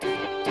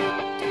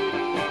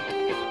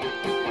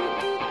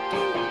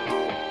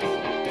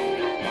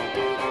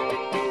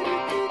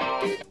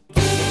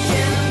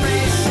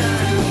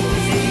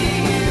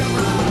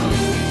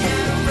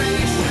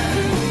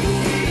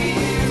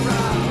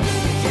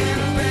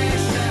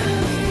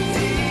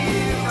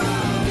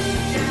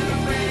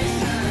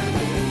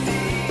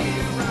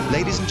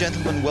Ladies and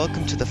gentlemen,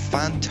 welcome to the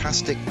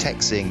fantastic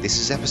techzing. This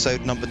is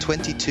episode number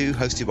 22,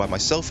 hosted by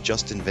myself,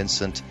 Justin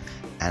Vincent,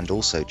 and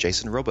also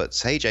Jason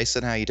Roberts. Hey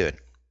Jason, how you doing?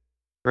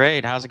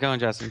 Great. How's it going,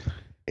 Justin?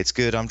 It's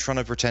good. I'm trying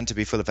to pretend to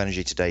be full of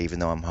energy today, even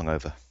though I'm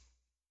hungover.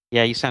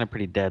 Yeah, you sounded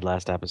pretty dead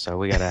last episode.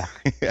 We gotta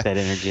get that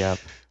energy up.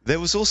 There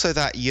was also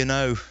that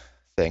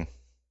thing.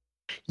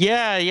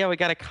 Yeah, we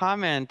got a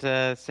comment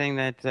saying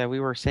that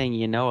we were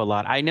saying a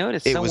lot. I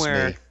noticed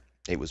somewhere.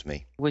 It was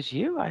me. Was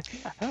you? I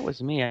thought it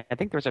was me. I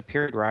think there was a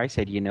period where I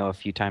said a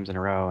few times in a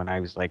row, and I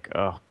was like,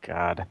 oh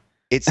God.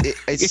 It's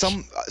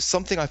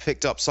something I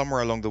picked up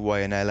somewhere along the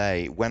way in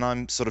LA. When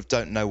I'm sort of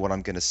don't know what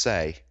I'm going to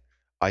say,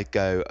 I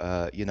go,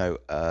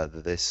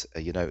 this,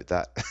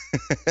 that,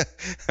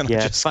 and Yeah,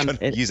 I it's just fun.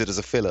 kind of use it as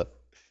a filler.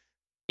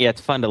 Yeah,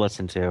 it's fun to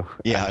listen to.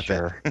 Yeah, I'm I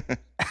sure. bet.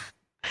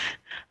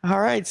 All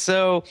right,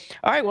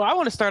 well, I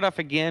want to start off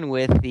again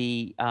with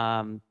the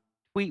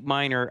tweet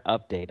miner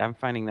update. I'm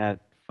finding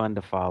that fun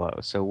to follow.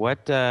 So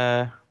what's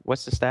the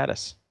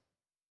status?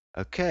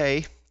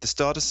 Okay, the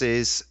status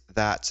is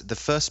that the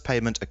first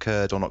payment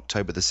occurred on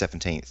October the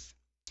 17th.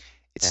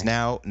 It's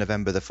now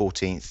November the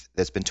 14th.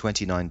 There's been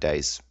 29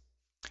 days.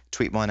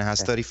 TweetMiner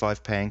has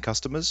 35 paying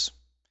customers.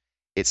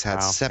 It's had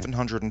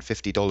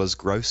 $750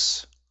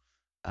 gross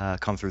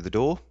come through the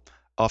door.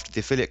 After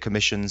the affiliate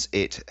commissions,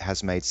 it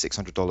has made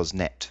 $600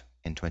 net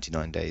in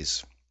 29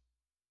 days.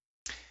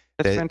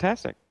 That's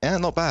fantastic. Yeah,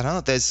 not bad,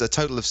 huh? There's a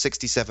total of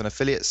 67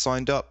 affiliates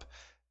signed up.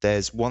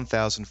 There's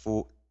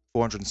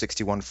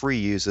 1,461 free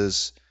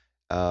users,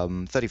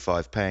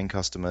 35 paying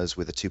customers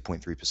with a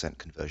 2.3%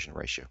 conversion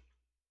ratio.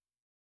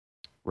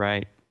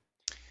 Right.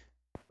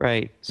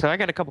 So I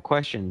got a couple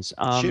questions.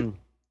 Shoot.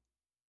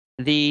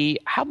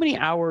 How many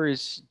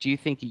hours do you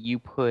think that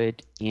you've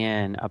put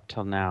in up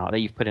till now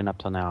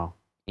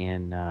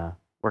in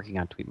working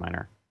on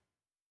TweetMiner?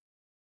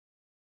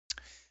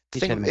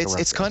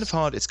 It's kind of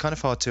hard. It's kind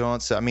of hard to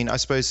answer. I mean, I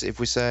suppose if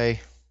we say,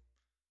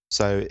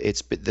 so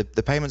it's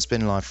the payment's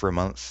been live for a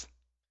month.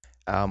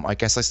 I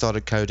guess I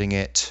started coding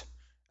it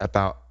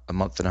about a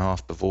month and a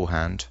half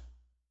beforehand.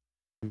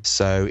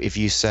 So if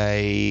you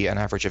say an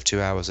average of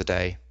 2 hours a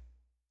day,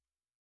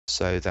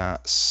 so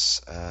that's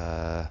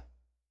I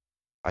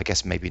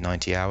guess maybe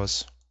 90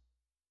 hours.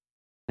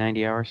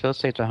 90 hours. So let's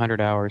say it's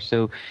 100 hours.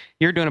 So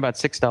you're doing about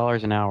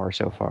 $6 an hour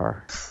so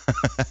far.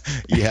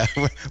 Yeah,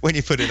 when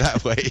you put it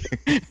that way.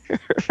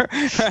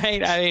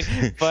 Right. I mean,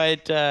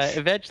 but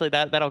eventually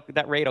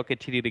that rate will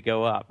continue to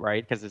go up,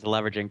 right? Because as the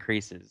leverage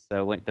increases.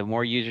 So the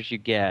more users you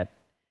get,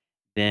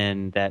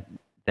 then that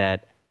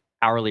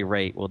hourly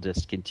rate will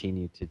just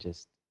continue to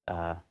just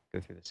go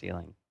through the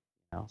ceiling.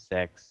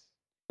 $6.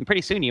 And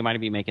pretty soon you might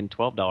be making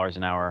 $12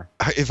 an hour.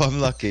 If I'm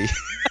lucky.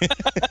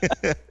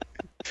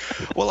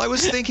 Well, I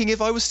was thinking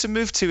if I was to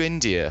move to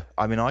India,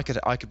 I mean, I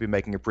could be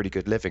making a pretty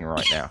good living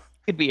right now.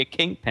 Could be a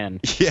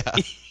kingpin. Yeah.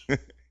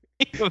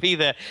 It would be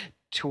the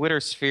Twitter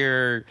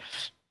Sphere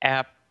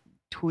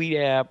tweet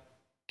app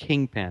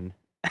kingpin.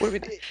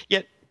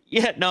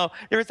 No,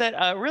 there was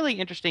that really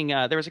interesting.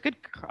 There was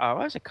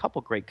a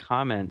couple great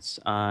comments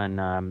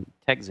on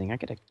techzing. I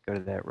gotta go to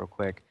that real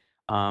quick.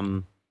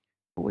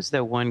 What was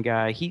that one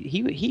guy?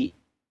 He. Let me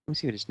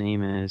see what his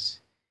name is.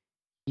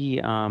 He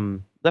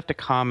left a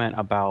comment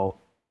about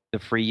the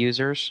free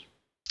users.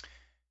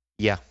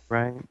 Yeah.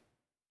 Right.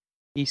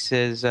 He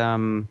says,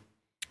 was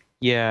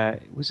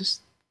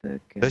this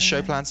the guy? The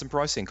show plans and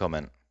pricing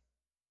comment.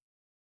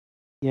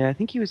 Yeah, I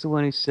think he was the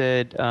one who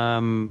said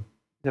that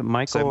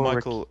Michael. So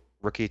Michael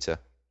Rakita.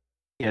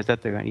 Yeah, is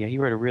that the guy? Yeah, he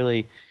wrote a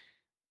really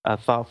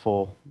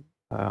thoughtful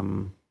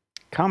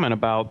comment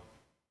about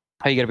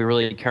how you got to be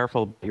really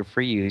careful about your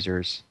free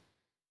users,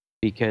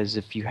 because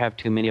if you have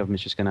too many of them,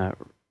 it's just going to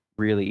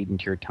really eat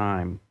into your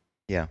time.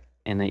 Yeah.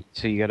 And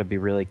so you got to be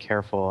really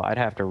careful. I'd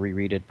have to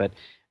reread it, but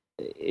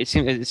it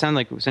sounded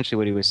like essentially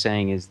what he was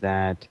saying is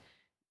that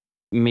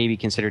maybe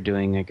consider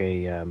doing like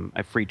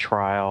a free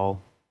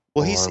trial.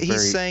 Well,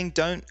 he's saying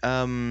don't.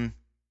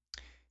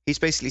 He's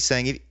basically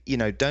saying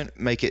don't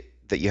make it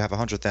that you have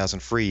 100,000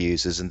 free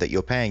users and that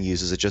your paying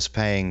users are just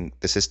paying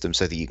the system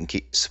so that you can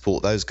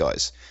support those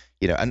guys.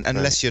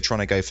 Unless you're trying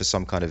to go for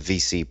some kind of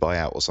VC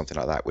buyout or something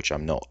like that, which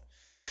I'm not.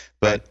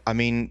 But I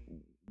mean,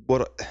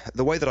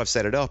 the way that I've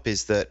set it up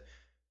is that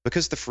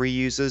because the free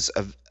users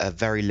are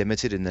very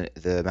limited in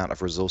the amount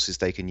of resources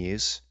they can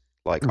use.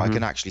 Like I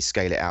can actually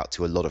scale it out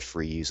to a lot of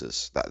free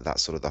users.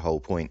 That's sort of the whole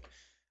point.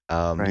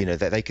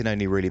 That they can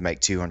only really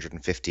make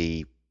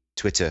 250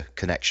 Twitter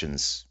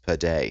connections per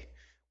day,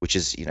 which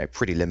is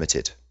pretty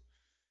limited.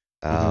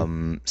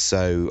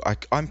 So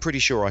I'm pretty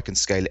sure I can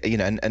scale it.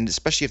 And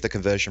especially if the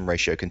conversion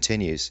ratio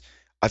continues.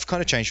 I've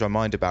kind of changed my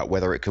mind about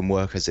whether it can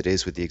work as it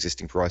is with the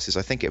existing prices.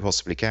 I think it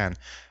possibly can.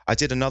 I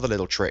did another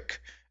little trick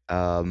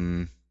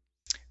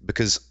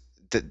because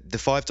the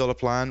 $5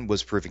 plan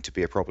was proving to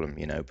be a problem,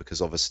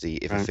 because obviously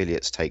if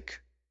affiliates take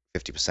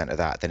 50% of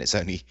that, then it's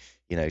only,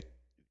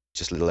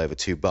 just a little over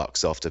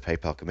 $2 after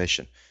PayPal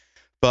commission.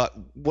 But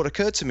what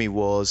occurred to me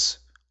was,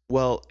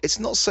 well, it's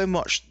not so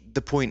much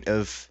the point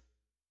of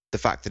the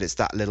fact that it's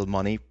that little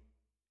money.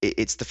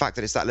 It's the fact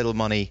that it's that little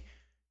money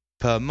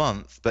per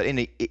month, but in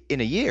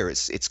a year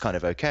it's kind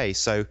of okay.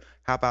 So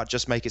how about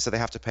just make it so they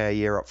have to pay a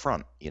year up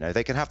front?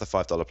 They can have the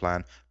 $5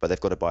 plan, but they've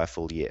got to buy a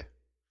full year.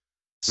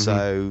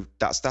 So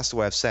that's the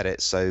way I've set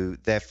it. So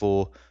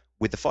therefore,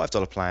 with the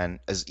 $5 plan,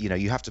 as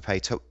you have to pay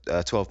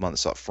 12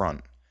 months up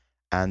front,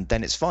 and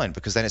then it's fine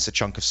because then it's a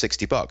chunk of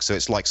 $60. So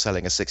it's like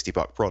selling a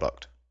 $60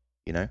 product.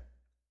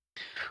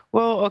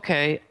 Well,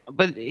 okay,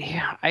 but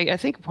I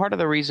think part of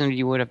the reason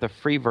you would have the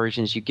free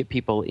versions, you get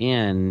people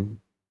in.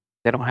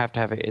 They don't have to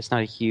have it. It's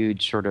not a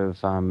huge sort of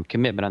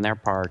commitment on their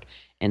part,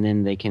 and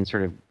then they can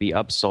sort of be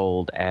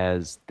upsold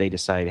as they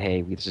decide,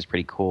 hey, this is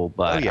pretty cool,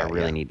 but I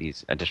really need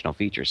these additional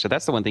features. So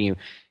that's the one thing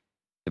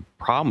the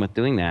problem with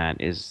doing that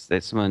is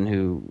that someone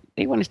who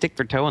they want to stick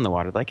their toe in the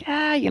water, like,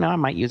 I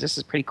might use this.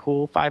 Is pretty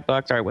cool. $5,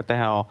 all right, what the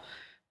hell?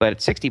 But at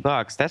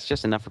 $60, that's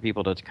just enough for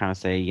people to kind of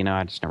say,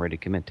 I'm just not ready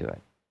to commit to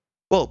it.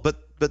 Well, but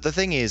the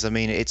thing is, I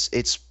mean,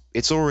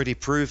 it's already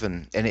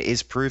proven, and it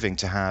is proving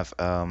to have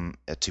a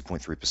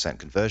 2.3%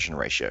 conversion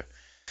ratio.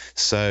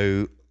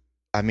 So,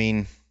 I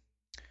mean,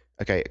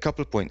 okay, a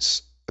couple of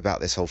points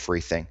about this whole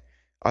free thing.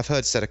 I've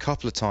heard said a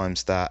couple of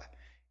times that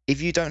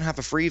if you don't have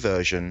a free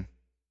version,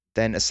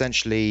 then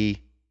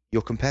essentially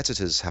your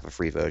competitors have a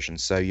free version.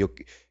 So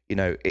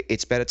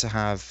it's better to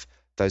have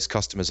those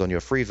customers on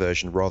your free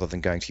version rather than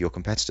going to your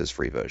competitor's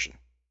free version.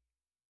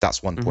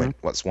 That's one point.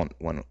 That's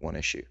one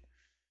issue.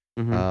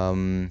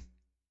 The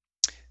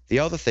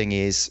other thing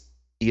is,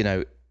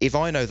 if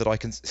I know that I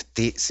can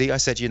see, I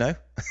said, yeah,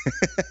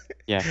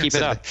 keep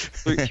it up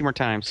a few more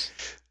times.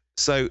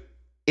 So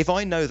if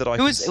I know that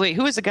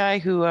who was the guy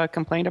who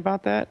complained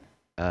about that?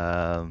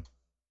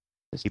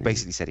 He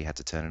basically said he had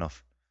to turn it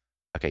off.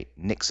 Okay,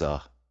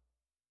 Nixar.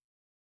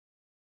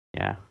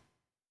 Yeah,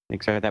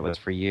 Nixar, that was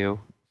for you. A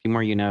few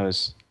more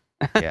knows.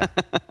 Yeah.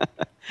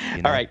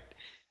 All right.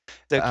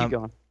 So keep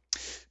going.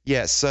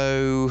 Yeah.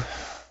 So.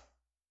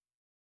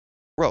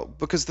 Well,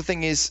 because the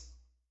thing is,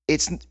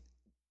 it's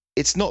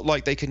not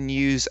like they can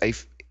use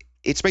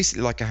it's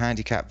basically like a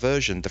handicap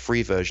version, the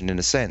free version in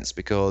a sense,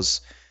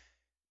 because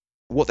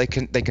what they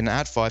can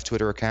add 5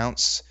 Twitter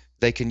accounts,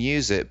 they can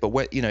use it, but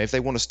if they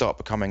want to start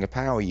becoming a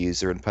power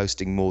user and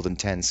posting more than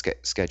 10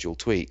 scheduled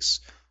tweets,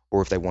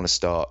 or if they want to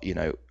start,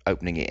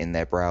 opening it in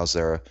their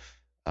browser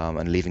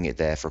and leaving it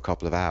there for a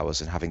couple of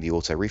hours and having the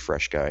auto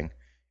refresh going,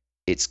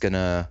 it's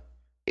gonna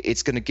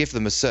give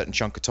them a certain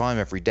chunk of time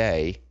every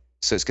day.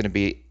 So it's going to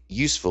be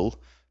useful,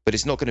 but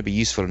it's not going to be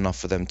useful enough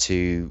for them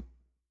to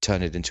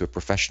turn it into a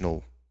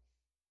professional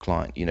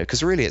client,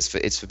 because really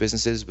it's for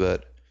businesses,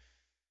 but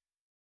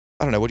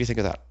I don't know. What do you think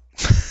of that?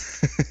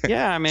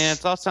 Yeah, I mean,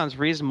 it all sounds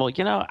reasonable.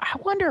 I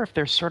wonder if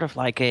there's sort of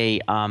like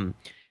an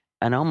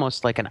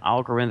almost like an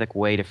algorithmic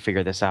way to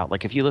figure this out.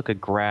 Like if you look at a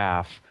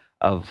graph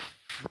of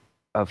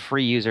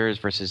free users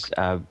versus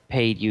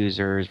paid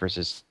users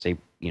versus say,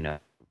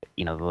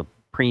 the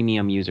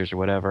premium users or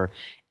whatever,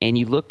 and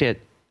you looked at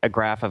a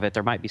graph of it,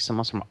 there might be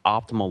some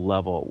optimal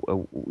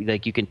level.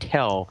 Like you can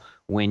tell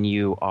when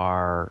you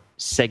are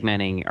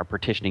segmenting or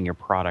partitioning your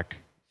product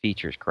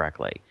features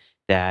correctly.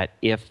 That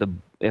if the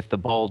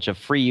bulge of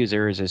free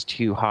users is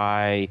too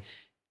high,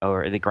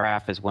 or the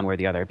graph is one way or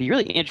the other, it'd be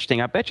really interesting.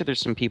 I bet you there's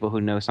some people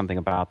who know something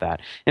about that.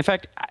 In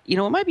fact, it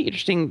might be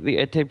interesting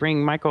to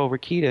bring Michael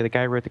Rikita, the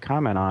guy who wrote the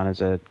comment, on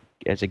as a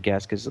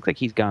guest, because it looks like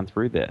he's gone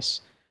through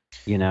this,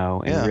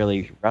 and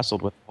really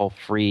wrestled with the whole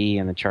free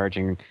and the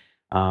charging.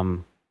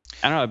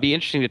 I don't know. It'd be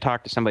interesting to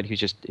talk to somebody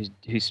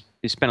who's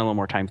spent a little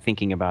more time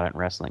thinking about it and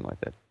wrestling with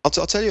it. I'll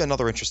tell you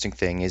another interesting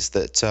thing is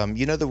that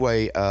the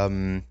way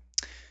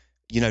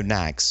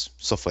nags,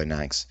 software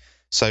nags.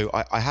 So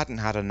I hadn't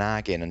had a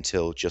nag in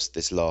until just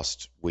this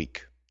last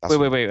week.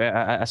 Wait.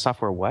 A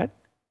software what?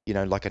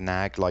 Like a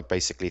nag, like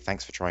basically,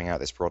 thanks for trying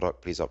out this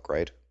product. Please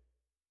upgrade.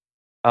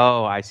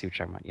 Oh, I see what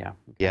you're talking about. Yeah.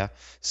 Okay. Yeah.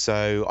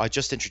 So I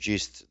just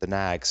introduced the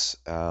nags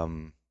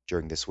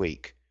during this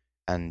week,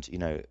 and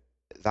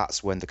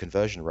that's when the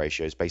conversion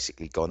ratio has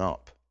basically gone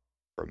up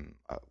from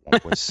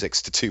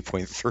 1.6 to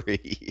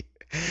 2.3.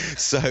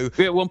 So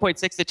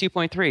 1.6 to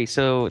 2.3.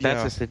 So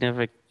that's a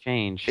significant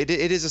change. It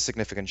is a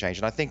significant change,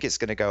 and I think it's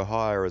going to go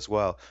higher as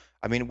well.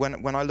 I mean,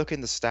 when I look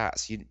in the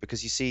stats,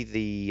 because you see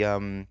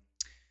the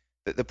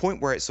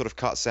point where it sort of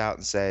cuts out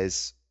and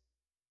says,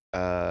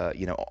 on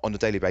a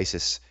daily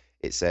basis,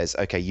 it says,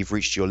 okay, you've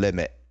reached your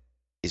limit,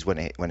 is when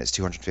it's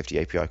 250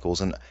 API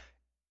calls. And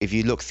if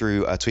you look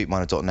through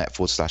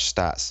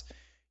tweetminer.net/stats,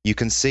 you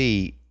can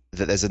see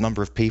that there's a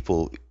number of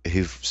people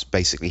who've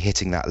basically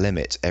hitting that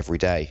limit every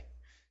day.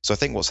 So I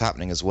think what's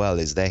happening as well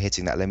is they're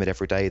hitting that limit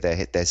every day.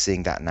 They're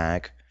seeing that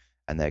nag,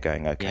 and they're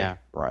going, okay,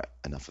 right,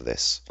 enough of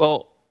this.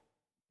 Well,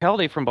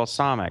 Peldy from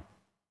Balsamic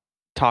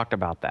talked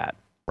about that.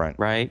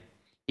 Right.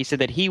 He said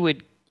that I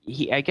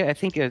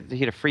think he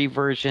had a free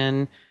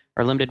version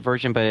or limited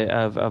version, but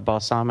of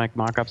Balsamic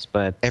mockups.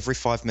 But every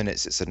 5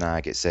 minutes, it's a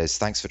nag. It says,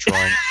 "Thanks for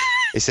trying."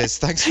 It says,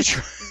 "Thanks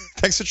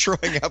for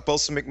trying out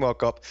Balsamic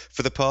Mockup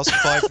for the past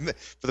 5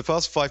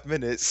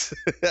 minutes.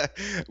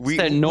 we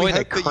hope that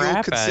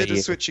you'll consider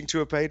switching to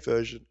a paid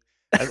version."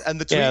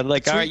 And the tweet, all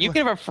right, you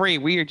can have a free.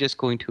 We are just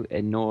going to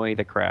annoy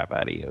the crap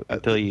out of you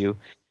until you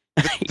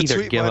The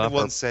Either give TweetMiner up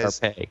one or says,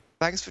 pay.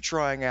 "Thanks for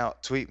trying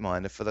out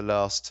TweetMiner for the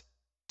last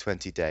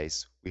 20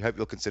 days. We hope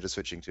you'll consider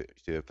switching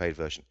to a paid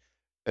version."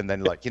 And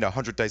then,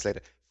 100 days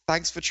later,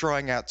 "Thanks for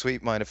trying out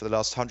TweetMiner for the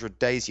last 100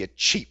 days, you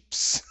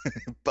cheaps,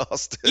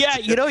 bastard." Yeah,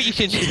 you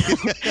should.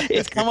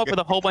 It's come up with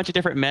a whole bunch of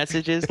different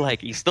messages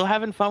like, "You still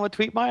having fun with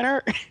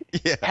TweetMiner?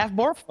 Yeah. Have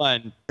more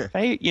fun.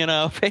 Pay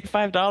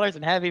 $5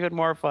 and have even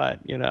more fun.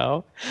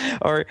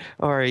 Or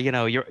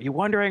you're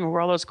wondering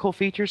where all those cool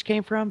features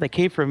came from? They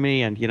came from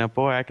me, and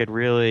boy, I could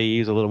really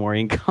use a little more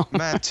income."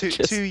 Man,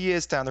 2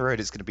 years down the road,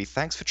 it's going to be,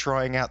 "Thanks for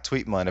trying out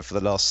TweetMiner for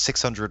the last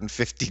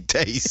 650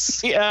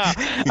 days." Yeah,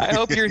 I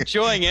hope you're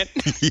enjoying it.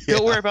 Yeah.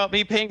 Don't worry about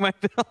me paying my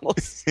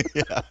bills.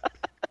 Yeah.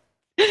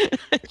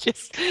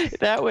 Just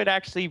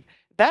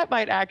that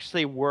might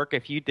actually work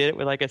if you did it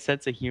with like a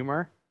sense of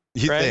humor,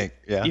 You right? think?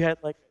 Yeah. You had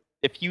like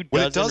a few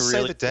Well, it dozen does say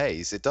really. the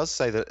days. It does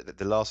say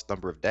the last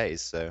number of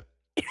days. So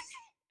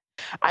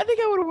I think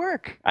it would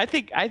work. I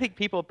think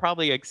people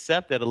probably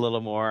accept it a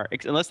little more,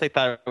 unless they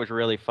thought it was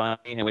really funny,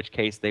 in which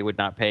case they would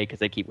not pay because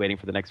they keep waiting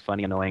for the next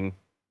funny, annoying.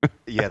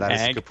 yeah, that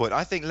is a Ag. good point.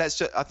 I think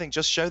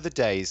just show the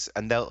days,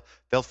 and they'll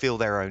feel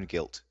their own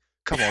guilt.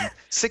 Come on,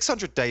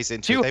 600 days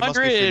into it, they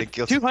must be feeling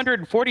guilty.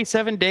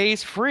 247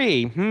 days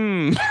free.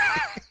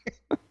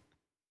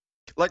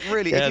 Like,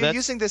 really, Yeah, if you're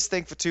using this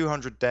thing for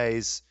 200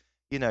 days,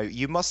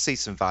 you must see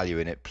some value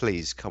in it.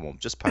 Please, come on,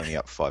 just pony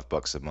up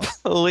 $5 a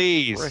month.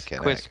 Please Frickin'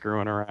 quit heck.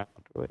 screwing around.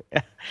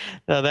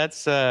 No,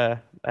 that's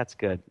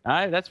good.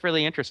 That's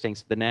really interesting.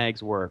 So the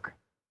nags work.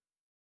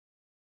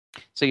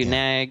 So your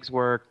nags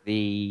work.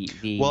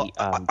 Well,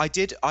 I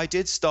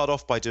did start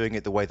off by doing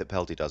it the way that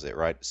Peldy does it,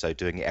 right? So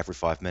doing it every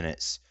 5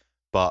 minutes.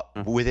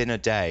 But within a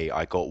day,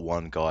 I got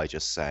one guy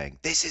just saying,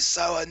 "This is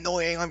so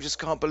annoying. I just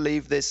can't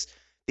believe this.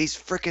 These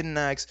freaking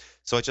nags."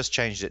 So I just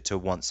changed it to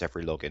once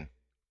every login.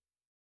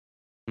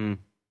 I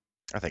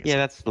think. Yeah,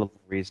 that's a little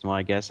reasonable,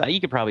 I guess. You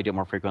could probably do it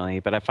more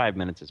frequently, but 5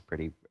 minutes is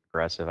pretty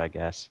aggressive, I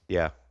guess.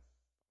 Yeah,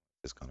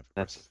 it's kind of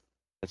aggressive.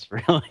 That's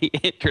really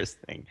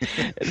interesting.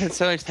 And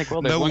so it's like,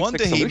 well, there's no one wonder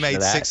quick he solution to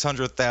made that.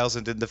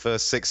 600,000 in the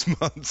first 6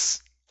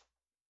 months.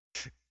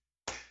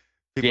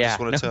 People Yeah, just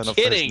want to no turn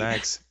kidding. off those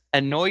nags.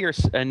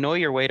 Annoy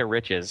your way to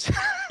riches.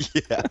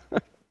 Yeah.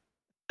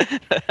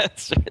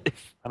 That's really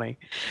funny.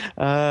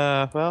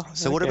 Well.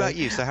 So what about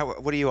you? So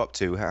what are you up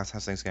to? How's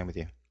things going with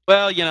you?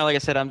 Well, like I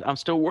said, I'm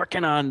still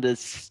working on this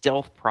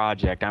stealth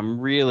project. I'm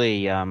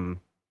really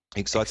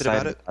Excited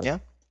about it? Yeah.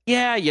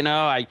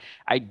 Yeah,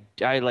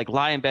 I like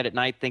lie in bed at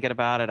night thinking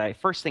about it.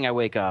 First thing I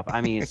wake up,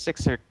 I mean, it's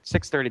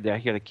 6:30. I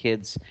hear the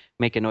kids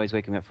making noise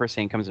waking me up. First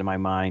thing that comes to my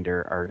mind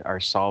are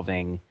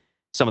solving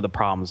some of the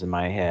problems in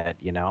my head.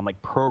 I'm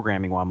like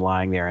programming while I'm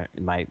lying there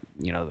in my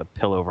the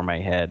pillow over my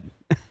head.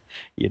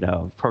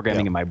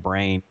 Programming in my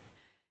brain.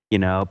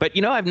 But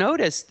I've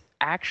noticed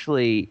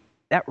actually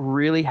that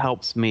really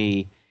helps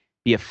me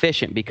be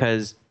efficient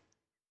because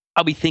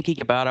I'll be thinking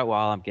about it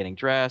while I'm getting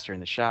dressed or in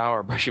the shower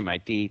or brushing my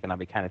teeth, and I'll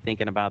be kind of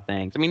thinking about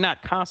things. I mean,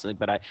 not constantly,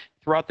 but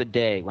throughout the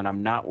day when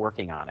I'm not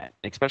working on it,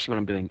 especially when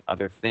I'm doing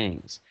other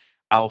things,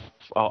 I'll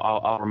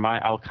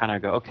kind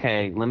of go,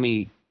 okay,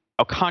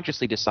 I'll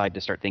consciously decide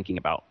to start thinking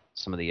about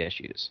some of the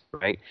issues,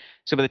 right?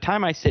 So by the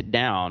time I sit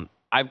down,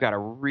 I've got a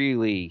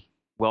really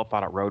well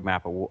thought out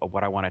roadmap of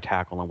what I want to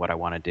tackle and what I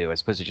want to do,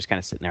 as opposed to just kind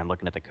of sitting there and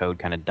looking at the code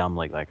kind of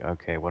dumbly, like,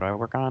 okay, what do I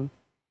work on?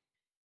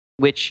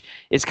 Which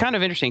is kind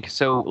of interesting.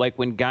 So, like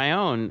when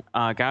Guyon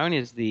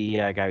is the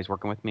guy who's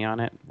working with me on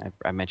it.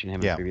 I mentioned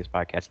him in the previous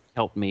podcast. He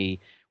helped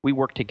me. We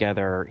worked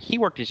together. He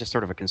worked as just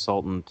sort of a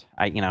consultant.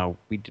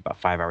 We did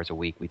about 5 hours a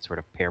week. We'd sort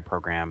of pair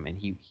program, and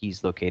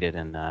he's located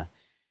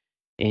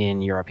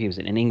in Europe. He was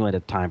in England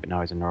at the time, but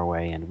now he's in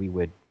Norway, and we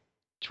would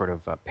sort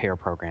of pair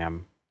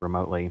program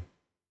remotely.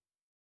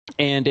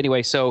 And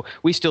anyway, so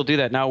we still do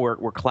that now.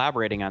 We're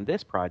collaborating on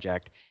this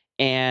project.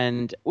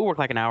 And we'll work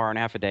like an hour and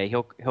a half a day.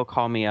 He'll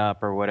call me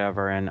up or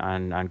whatever, and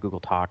on Google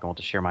Talk, and we'll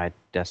just share my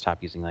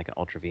desktop using like an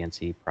Ultra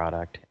VNC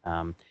product.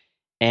 But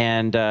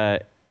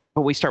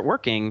we start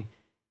working.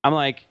 I'm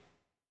like,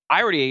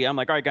 all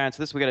right, guys,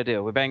 so this is what we got to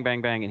do. We bang,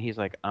 bang, bang, and he's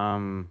like,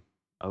 oh,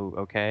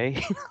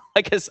 okay,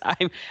 because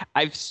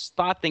I've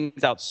thought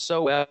things out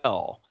so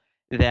well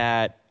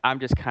that I'm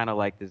just kind of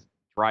like this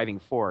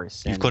driving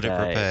force. You've got it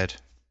prepared.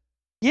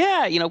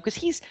 Yeah,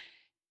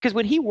 because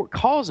when he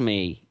calls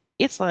me,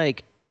 it's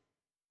like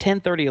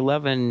 10:30,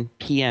 11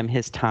 p.m.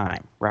 his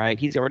time, right?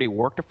 He's already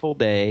worked a full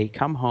day,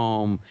 come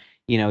home,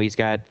 he's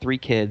got 3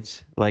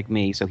 kids like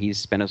me, so he's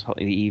spent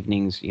the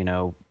evenings,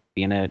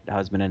 being a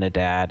husband and a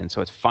dad, and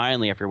so it's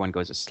finally after everyone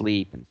goes to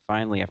sleep, and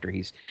finally after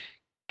he's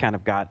kind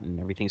of gotten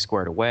everything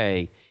squared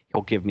away,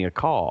 he'll give me a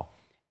call.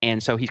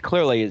 And so he's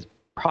clearly is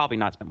probably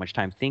not spent much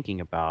time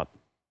thinking about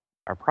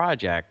our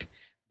project,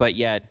 but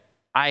yet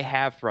I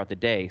have throughout the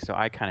day, so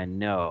I kind of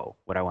know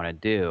what I want to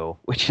do,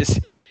 which is,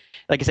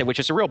 like I said, which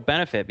is a real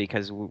benefit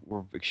because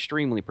we're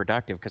extremely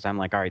productive because I'm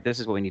like, all right, this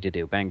is what we need to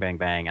do. Bang, bang,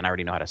 bang. And I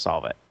already know how to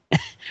solve it.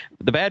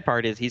 The bad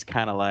part is he's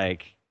kind of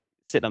like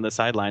sitting on the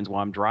sidelines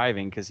while I'm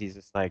driving because he's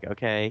just like,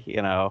 okay,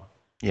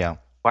 Yeah.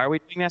 why are we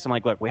doing this? I'm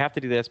like, look, we have to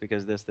do this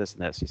because this,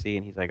 and this, you see?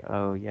 And he's like,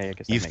 oh, yeah, I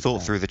guess that You've makes thought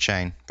sense. through the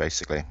chain,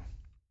 basically.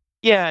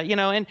 Yeah,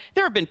 and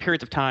there have been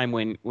periods of time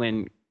when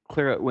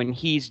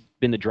he's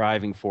been the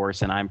driving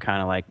force and I'm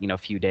kind of like, a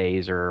few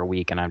days or a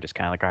week and I'm just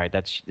kind of like, all right,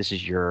 this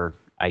is your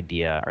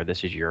idea or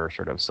this is your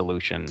sort of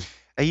solution.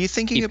 Are you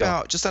thinking Keep going.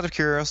 about, just out of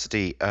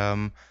curiosity,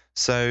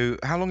 so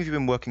how long have you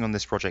been working on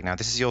this project now?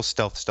 This is your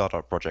stealth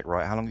startup project,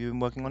 right? How long have you been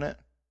working on it?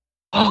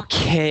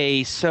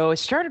 Okay, so I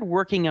started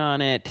working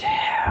on it,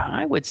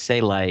 I would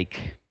say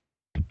like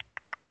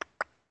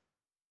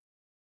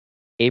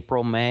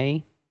April,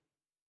 May,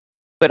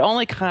 but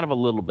only kind of a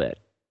little bit.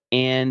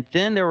 And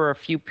then there were a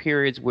few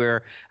periods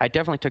where I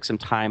definitely took some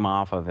time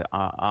off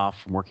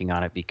from working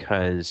on it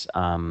because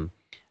I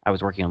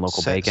was working on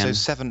local So bacon.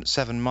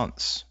 7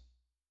 months,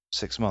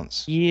 6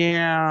 months.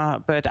 Yeah,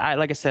 but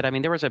like I said, I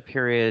mean, there was a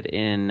period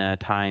in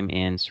time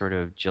in sort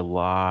of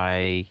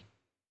July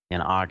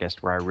and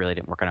August where I really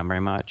didn't work on it very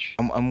much.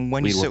 And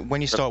when We were,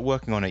 when you start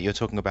working on it, you're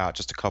talking about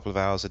just a couple of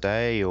hours a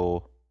day,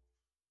 or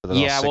for the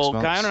last yeah, six well, Guy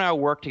and months? I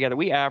work together.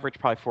 We average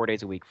probably 4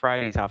 days a week.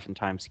 Fridays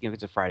oftentimes,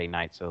 it's a Friday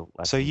night, so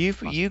less So than a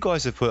month. you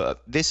guys have put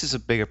this is a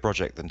bigger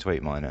project than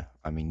Tweet Miner.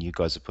 I mean, you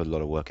guys have put a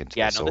lot of work into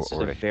Yeah, this no,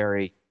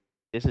 already.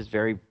 this is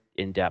very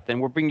in depth, and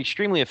we're being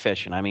extremely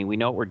efficient. I mean, we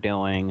know what we're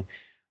doing.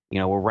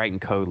 We're writing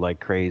code like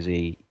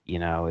crazy.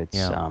 Yeah.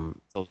 So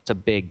it's a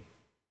big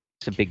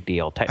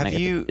deal.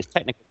 It's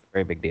technically a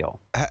very big deal.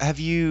 Have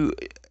you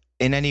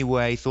in any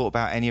way thought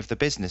about any of the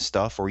business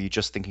stuff, or are you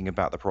just thinking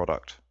about the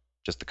product,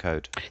 just the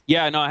code?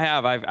 Yeah, no, I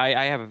have.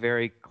 I have a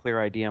very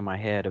clear idea in my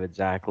head of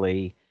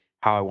exactly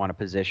how I want to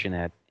position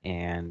it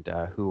and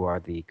who are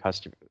the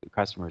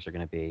customers are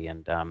going to be.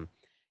 And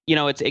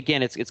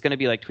it's going to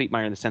be like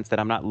Tweetminer in the sense that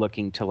I'm not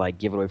looking to like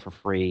give it away for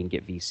free and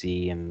get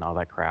VC and all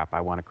that crap. I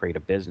want to create a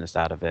business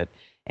out of it,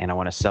 and I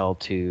want to sell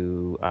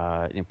to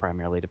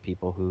primarily to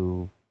people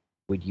who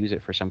would use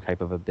it for some type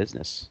of a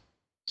business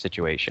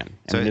situation.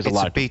 I So mean, there's a it's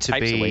lot a of different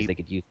types of ways B2B. they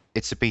could use.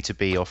 It's a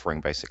B2B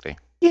offering, basically.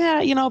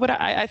 Yeah, but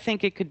I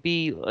think it could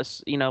be,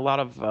 a lot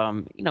of,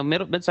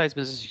 mid-sized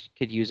businesses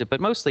could use it, but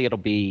mostly it'll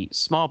be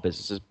small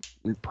businesses,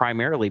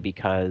 primarily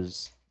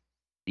because,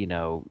 you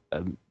know,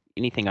 um,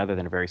 anything other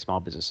than a very small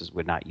businesses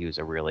would not use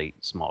a really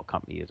small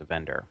company as a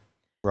vendor.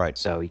 Right.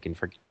 So you can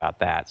forget about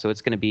that. So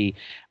it's going to be,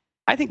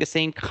 I think, the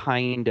same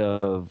kind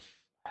of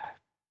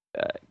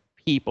uh,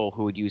 people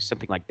who would use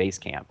something like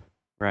Basecamp,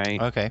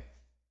 right? Okay.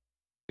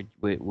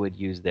 Would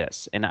use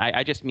this. And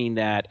I just mean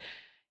that,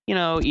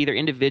 either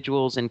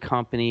individuals in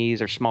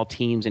companies or small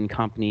teams in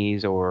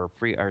companies or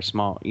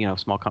small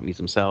companies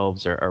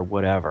themselves or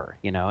whatever,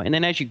 And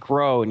then as you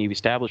grow and you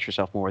establish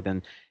yourself more,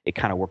 then it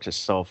kind of works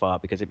itself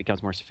up because it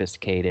becomes more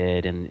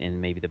sophisticated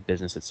and maybe the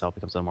business itself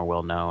becomes a little more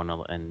well known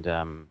and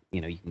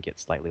you can get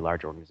slightly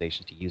larger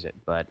organizations to use it.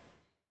 But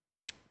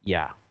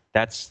yeah,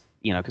 that's,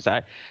 because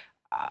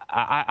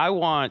I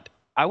want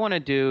to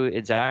do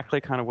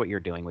exactly kind of what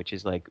you're doing, which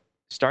is like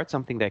start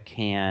something that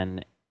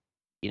can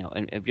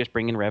and just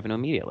bring in revenue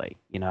immediately.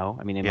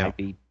 I mean, it Yeah. might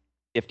be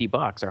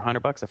 $50 or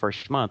 $100 the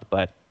first month,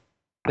 but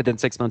within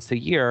 6 months to a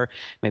year,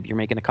 maybe you're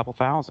making a couple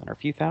thousand or a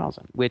few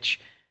thousand, which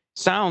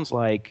sounds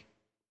like,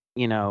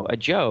 a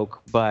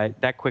joke, but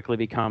that quickly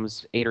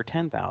becomes 8 or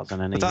 10,000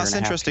 in a But year that's and a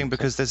half. interesting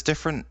because there's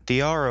different.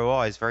 The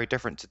ROI is very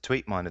different to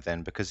TweetMiner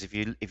then, because if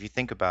you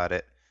think about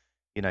it,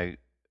 you know,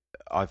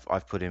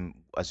 I've put in,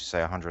 as you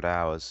say, 100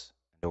 hours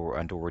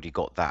and already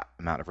got that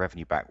amount of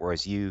revenue back,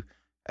 whereas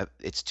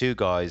it's two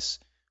guys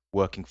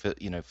working for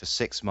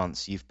 6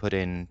 months. You've put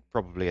in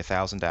probably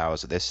 1,000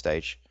 hours at this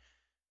stage,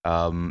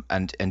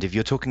 and if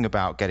you're talking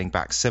about getting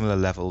back similar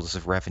levels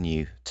of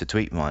revenue to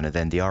TweetMiner,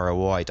 then the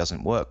ROI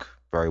doesn't work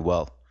very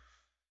well.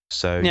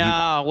 So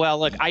no, well,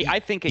 look, I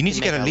think you need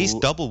to get at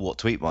least double what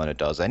TweetMiner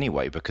does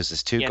anyway, because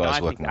there's two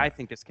guys working on it. I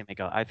think this can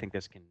I think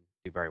this can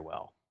do very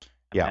well. I mean,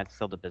 Yeah. that's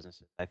still the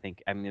businesses. I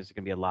mean, there's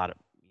going to be a lot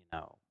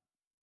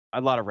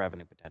of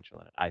revenue potential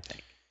in it, I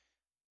think.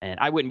 And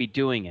I wouldn't be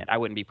doing it. I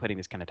wouldn't be putting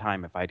this kind of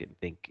time if I didn't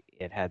think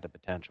it had the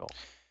potential.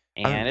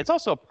 And it's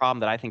also a problem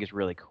that I think is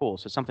really cool.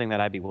 So something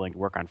that I'd be willing to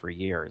work on for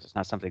years. It's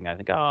not something that I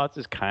think, oh, this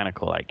is kind of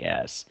cool, I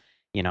guess.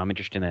 I'm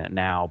interested in it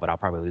now, but I'll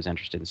probably lose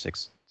interest in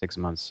six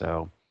months.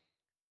 So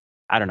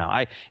I don't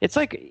know. It's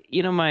like,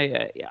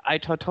 I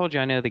told you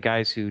I know the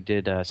guys who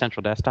did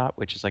Central Desktop,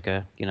 which is like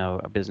a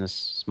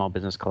small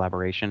business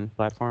collaboration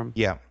platform.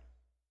 Yeah.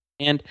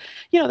 And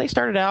they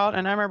started out,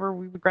 and I remember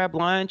we would grab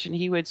lunch, and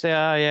he would say,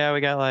 "Oh yeah,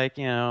 we got like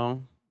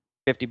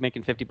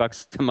making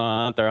 $50 a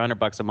month or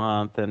 $100 a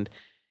month," and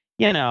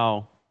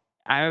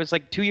I was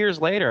like 2 years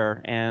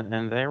later,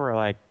 and they were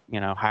like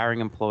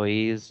hiring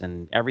employees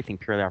and everything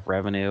purely off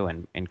revenue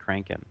and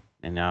cranking,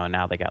 and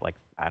now they got like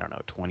I don't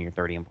know 20 or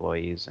 30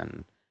 employees,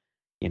 and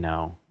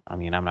I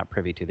mean I'm not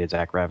privy to the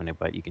exact revenue,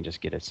 but you can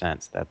just get a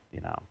sense that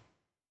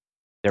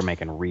they're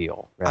making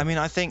real revenue. I mean,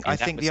 I think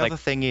the other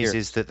thing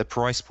is that the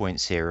price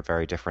points here are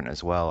very different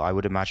as well. I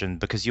would imagine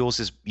because yours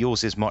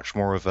is much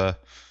more of a,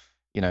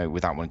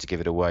 without wanting to give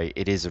it away,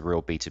 it is a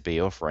real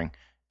B2B offering.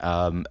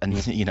 And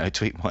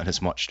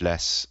TweetMiner's much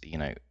less,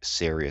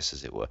 serious,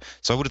 as it were.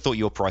 So I would have thought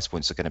your price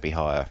points are going to be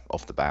higher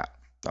off the bat.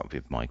 That would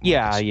be my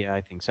Yeah, guess. yeah,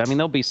 I think so. I mean,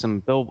 there'll be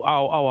some. I'll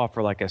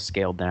offer like a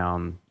scaled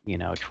down, Are you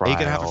going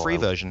to have a free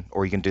trial. version,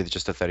 or are you going to do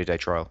just a 30-day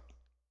trial?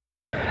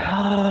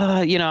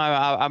 I'm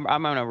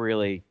gonna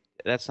really.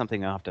 That's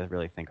something I'll have to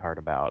really think hard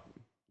about.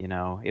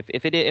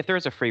 If there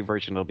is a free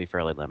version, it'll be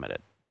fairly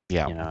limited.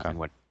 Yeah.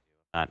 Okay.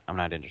 And I'm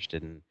not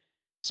interested in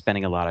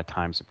spending a lot of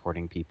time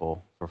supporting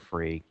people for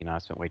free. I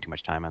spent way too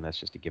much time on this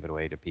just to give it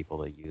away to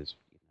people to use.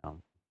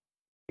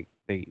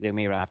 They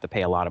may not have to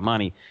pay a lot of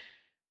money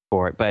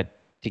for it, but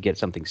to get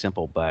something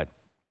simple. But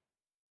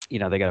they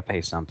got to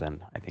pay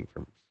something. I think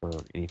for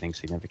anything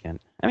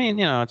significant. I mean,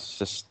 it's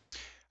just.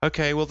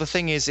 Okay, well the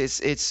thing is,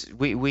 the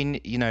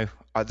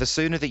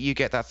sooner that you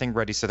get that thing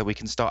ready so that we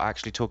can start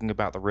actually talking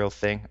about the real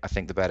thing, I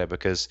think the better,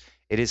 because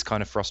it is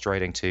kind of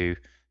frustrating to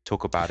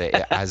talk about it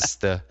as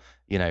the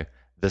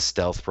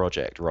stealth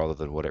project rather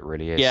than what it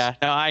really is. Yeah,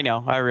 no, I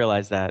know. I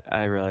realize that.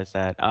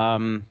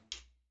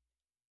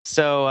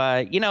 So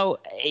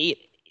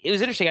it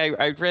was interesting.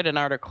 I read an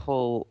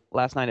article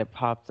last night. It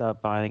popped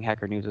up. I think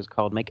Hacker News. It was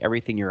called "Make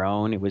Everything Your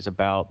Own." It was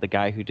about the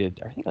guy who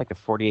did, I think, like the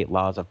 48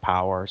 Laws of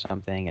Power or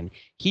something, and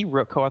he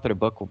co-authored a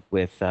book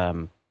with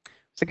what's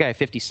the guy,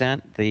 50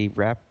 Cent, the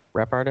rap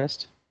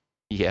artist.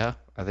 Yeah,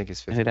 I think it's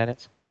 50. Who that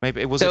is?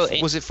 Maybe was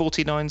it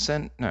 49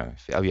 cent? No.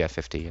 Oh yeah,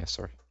 50. Yeah,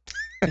 sorry.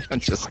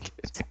 I'm just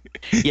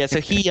kidding. Yeah. So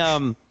he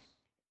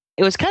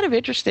it was kind of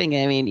interesting.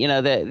 I mean,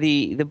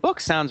 the book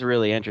sounds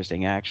really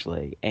interesting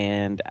actually,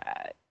 and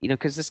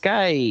because this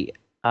guy,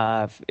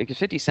 because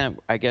 50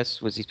 Cent, I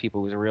guess, was these people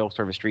who was a real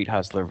sort of a street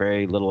hustler,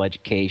 very little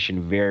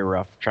education, very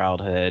rough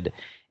childhood,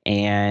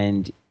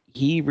 and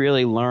he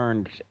really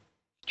learned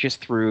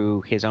just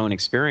through his own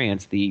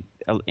experience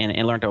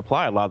and learned to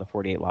apply a lot of the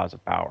 48 Laws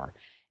of Power.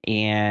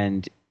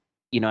 And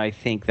I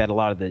think that a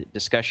lot of the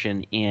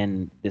discussion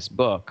in this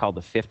book called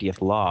the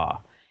 50th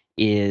Law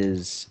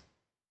is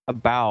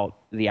about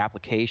the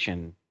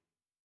application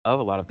of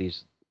a lot of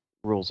these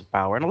rules of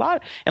power, and a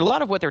lot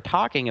of what they're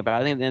talking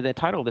about. I think the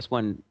title of this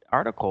one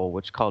article,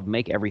 which is called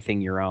 "Make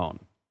Everything Your Own,"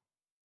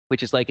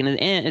 which is like, at the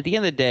end of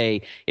the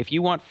day, if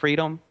you want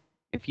freedom,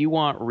 if you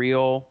want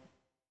real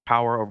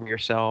power over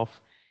yourself,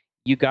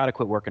 you got to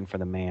quit working for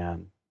the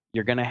man.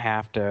 You're going to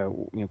have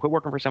to quit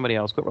working for somebody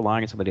else, quit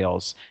relying on somebody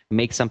else,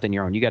 make something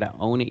your own. You got to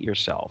own it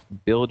yourself,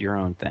 build your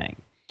own thing.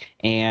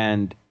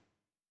 And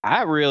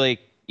I really,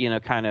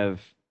 kind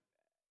of,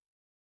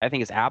 I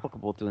think it's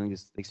applicable to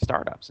these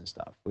startups and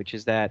stuff, which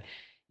is that,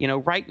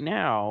 right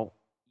now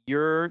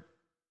you're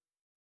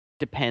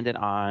dependent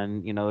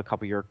on, a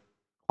couple of your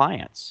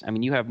clients. I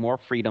mean, you have more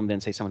freedom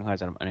than, say, someone who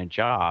has a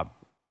job,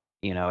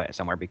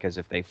 somewhere, because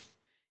if they,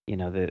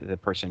 the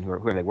person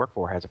whoever they work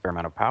for has a fair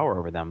amount of power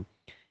over them.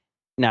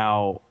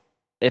 Now,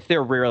 if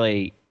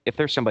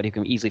there's somebody who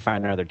can easily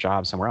find another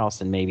job somewhere else,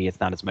 then maybe it's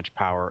not as much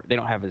power. They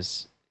don't have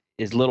as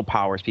little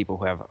power as people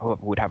who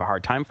would have a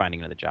hard time finding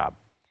another job.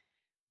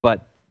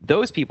 But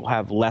those people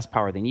have less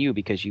power than you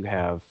because you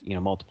have,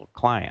 multiple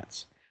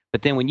clients.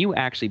 But then when you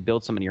actually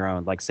build some of your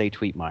own, like say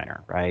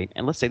TweetMiner, right?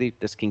 And let's say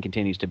this thing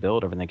continues to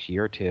build over the next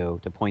year or two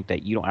to the point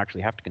that you don't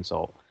actually have to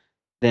consult,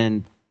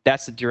 then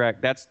that's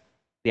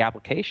the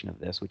application of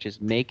this, which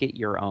is make it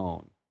your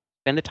own.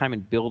 Spend the time in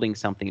building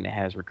something that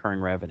has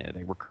recurring revenue,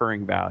 the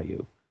recurring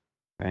value,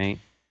 right?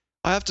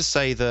 I have to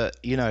say that,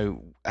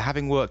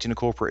 having worked in a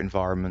corporate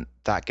environment,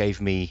 that gave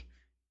me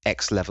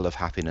X level of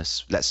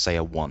happiness, let's say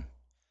a 1.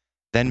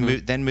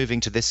 Then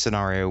moving to this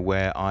scenario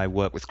where I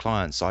work with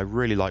clients, I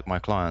really like my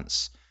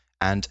clients,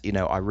 and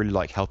I really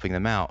like helping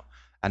them out,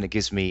 and it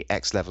gives me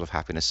X level of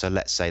happiness. So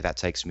let's say that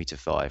takes me to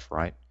 5,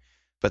 right?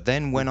 But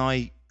then when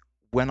I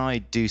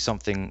do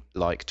something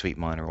like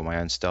TweetMiner or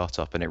my own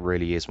startup, and it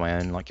really is my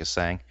own, like you're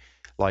saying,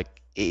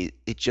 like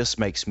it just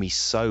makes me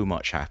so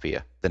much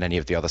happier than any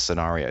of the other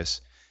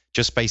scenarios.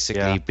 Just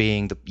basically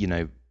being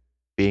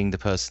the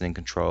person in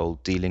control,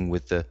 dealing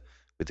with the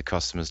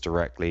customers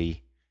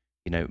directly,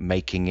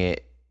 making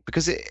it,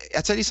 because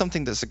I tell you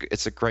something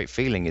it's a great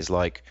feeling is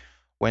like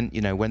when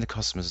the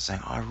customers are saying,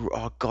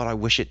 oh God, I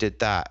wish it did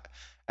that,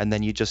 and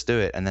then you just do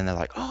it, and then they're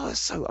like, oh,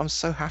 I'm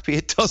so happy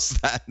it does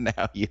that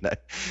now.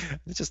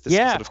 It's just this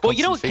sort of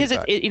well, because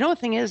the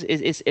thing is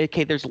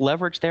okay, there's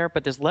leverage there,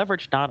 but there's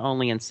leverage not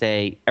only in,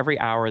 say, every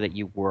hour that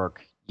you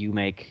work you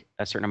make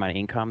a certain amount of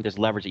income. There's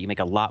leverage that you make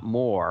a lot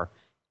more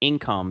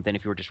income than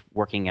if you were just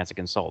working as a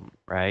consultant,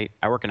 right?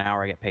 I work an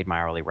hour, I get paid my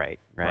hourly rate,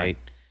 right?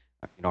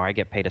 I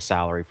get paid a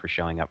salary for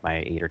showing up my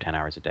 8 or 10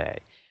 hours a day.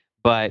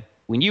 But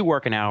when you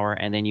work an hour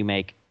and then you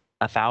make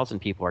 1,000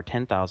 people or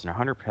 10,000 or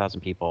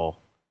 100,000 people,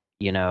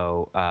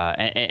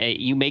 and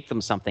you make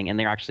them something and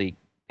they actually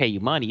pay you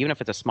money, even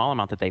if it's a small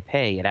amount that they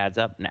pay, it adds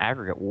up in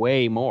aggregate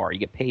way more. You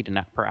get paid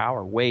per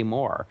hour way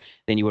more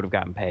than you would have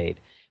gotten paid.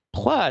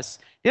 Plus,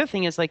 the other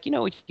thing is, like,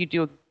 you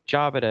do a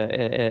job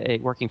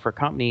at working for a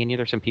company, and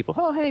there's some people,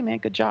 oh, hey man,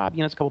 good job.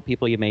 It's a couple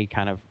people you made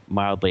kind of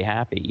mildly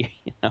happy,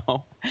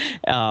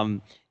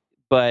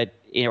 but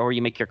or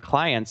you make your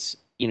clients,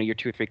 your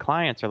 2 or 3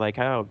 clients are like,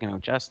 oh,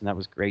 Justin, that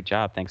was a great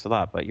job, thanks a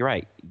lot. But you're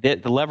right, the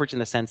leverage in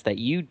the sense that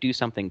you do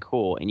something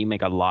cool and you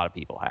make a lot of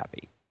people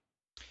happy.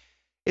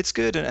 It's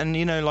good,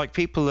 and like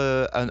people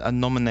are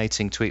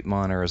nominating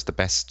TweetMiner as the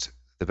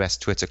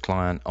best Twitter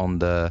client on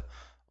the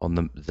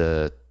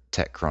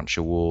TechCrunch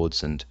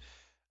Awards, and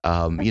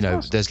That's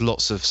awesome. there's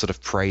lots of sort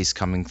of praise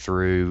coming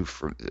through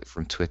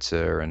from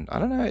Twitter, and I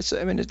don't know.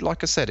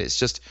 Like I said,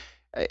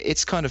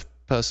 it's kind of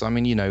personal. I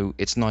mean,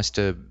 it's nice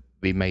to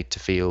be made to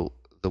feel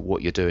that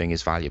what you're doing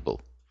is valuable.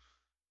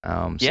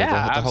 So Yeah,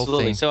 the whole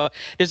absolutely. thing, So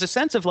there's a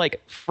sense of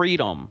like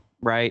freedom,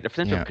 right? A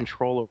sense of yeah,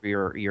 control over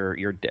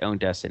your own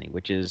destiny,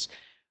 which is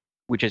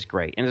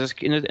great. And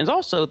there's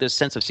also this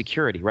sense of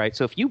security, right?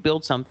 So if you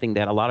build something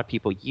that a lot of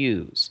people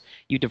use,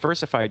 you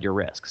diversified your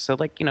risk. So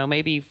like,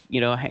 maybe,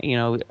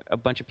 a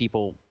bunch of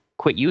people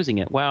quit using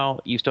it. Well,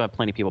 you still have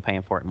plenty of people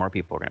paying for it and more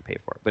people are going to pay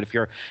for it. But if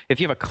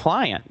you have a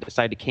client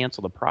decide to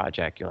cancel the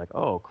project, you're like,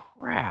 oh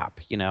crap,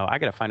 I got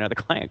to find another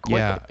client quickly,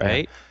 yeah, yeah.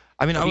 right?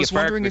 I mean, If I you get was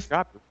fired wondering from your if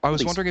job, I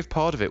was really. wondering if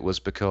part of it was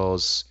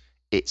because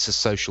it's a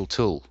social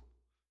tool,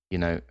 you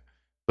know.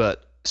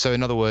 But so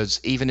in other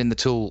words, even in the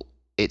tool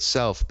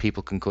itself,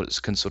 people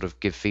can sort of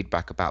give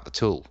feedback about the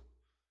tool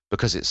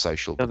because it's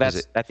social, So because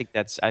it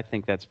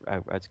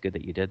that's good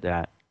that you did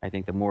that. I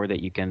think the more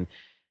that you can,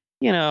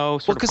 well,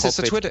 sort of because it's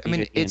a cultivate the Twitter. I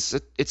mean, community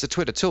and it's a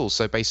Twitter tool.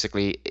 So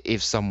basically,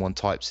 if someone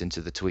types into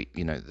the tweet,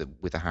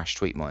 with a hash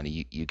tweet miner,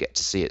 you get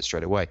to see it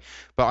straight away.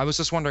 But I was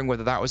just wondering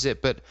whether that was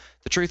it. But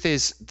the truth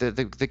is,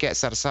 the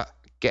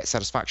get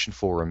satisfaction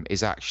forum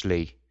is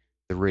actually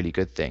the really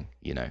good thing.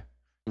 mhm.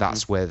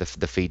 That's where the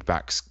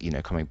feedback's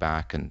coming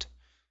back, and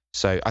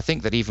so I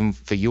think that even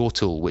for your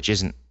tool, which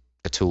isn't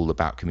a tool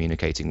about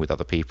communicating with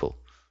other people,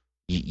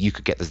 you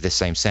could get the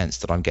same sense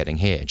that I'm getting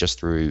here just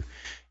through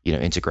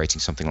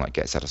integrating something like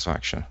get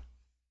satisfaction.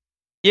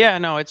 Yeah,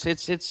 no, it's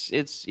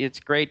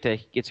great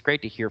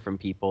to hear from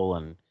people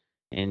and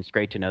it's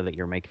great to know that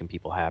you're making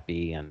people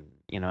happy and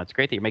it's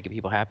great that you're making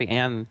people happy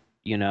and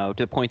to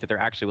the point that they're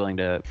actually willing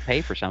to pay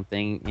for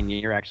something and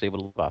you're actually able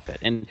to live off it.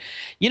 And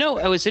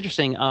it was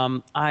interesting.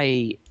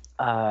 I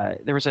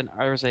there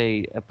was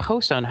a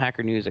post on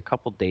Hacker News a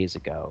couple days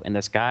ago, and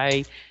this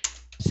guy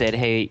said,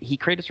 hey, he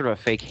created sort of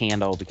a fake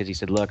handle because he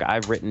said, look,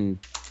 I've written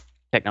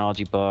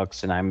technology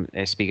books and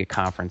I speak at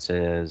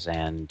conferences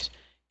and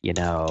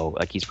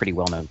like he's a pretty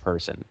well known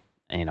person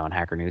on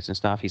Hacker News and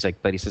stuff. He's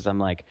like, but he says he's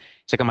like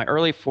in my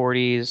early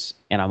 40s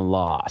and I'm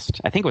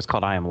lost. I think it was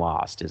called I Am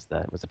Lost was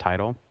the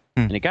title,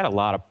 Hmm. and it got a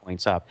lot of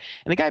points up.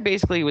 And the guy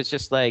basically was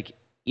just like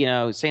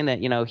saying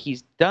that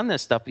he's done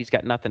this stuff but he's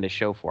got nothing to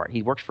show for it.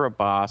 He works for a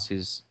boss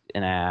who's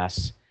an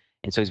ass,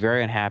 and so he's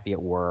very unhappy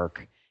at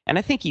work. And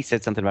I think he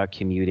said something about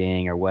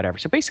commuting or whatever.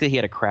 So basically, he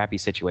had a crappy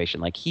situation.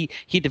 Like he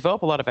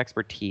developed a lot of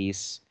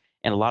expertise,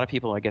 and a lot of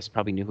people, I guess,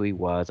 probably knew who he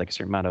was, like a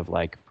certain amount of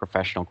like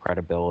professional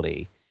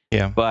credibility.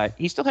 Yeah. But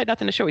he still had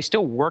nothing to show. He's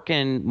still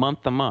working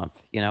month to month.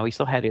 He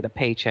still had the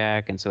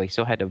paycheck, and so he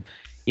still had to,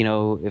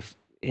 if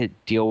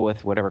deal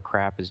with whatever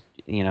crap his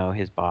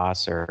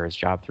boss or his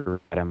job threw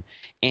at him.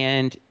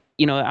 And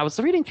I was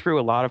reading through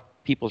a lot of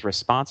people's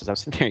responses. I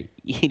was sitting there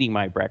eating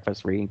my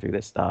breakfast, reading through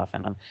this stuff,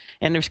 and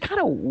there's kind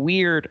of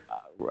weird.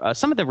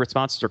 Some of the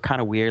responses are kind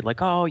of weird,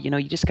 like, oh, you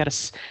just got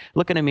to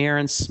look in a mirror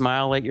and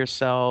smile at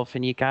yourself,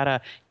 and you got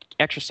to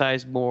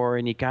exercise more,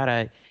 and you got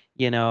to,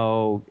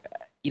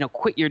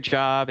 quit your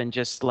job and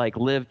just like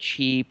live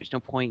cheap. There's no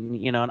point,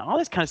 and all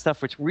this kind of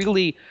stuff, which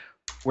really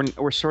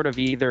we're sort of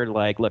either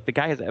like, look, the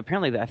guy is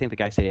apparently, I think the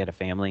guy said he had a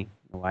family,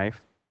 a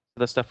wife.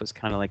 So the stuff was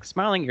kind of like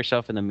smiling at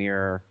yourself in the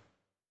mirror,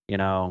 you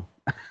know,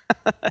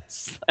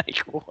 it's like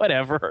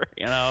whatever,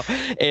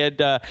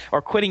 and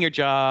or quitting your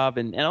job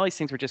and all these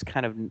things were just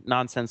kind of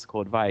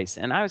nonsensical advice.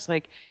 And I was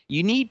like,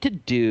 you need to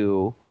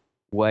do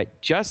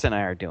what Justin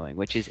and I are doing,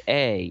 which is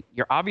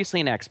you're obviously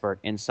an expert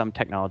in some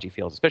technology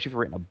fields, especially if you've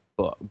written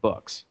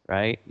books,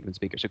 right? Even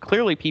speaker. So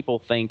clearly people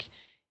think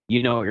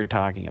you know what you're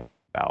talking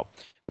about,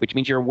 which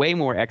means you're way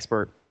more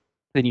expert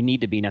than you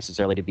need to be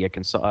necessarily to be a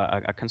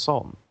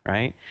consultant,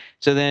 right?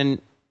 So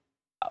then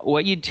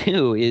what you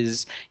do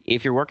is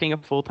if you're working a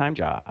full-time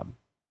job,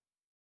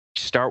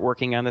 start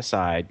working on the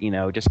side,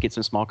 just get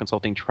some small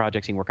consulting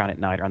projects and work on it at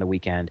night or on the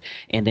weekend,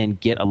 and then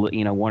get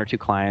one or two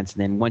clients.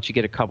 And then once you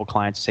get a couple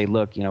clients, say,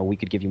 look, we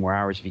could give you more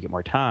hours if you get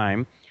more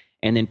time.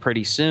 And then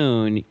pretty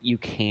soon you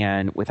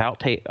can, without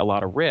take a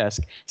lot of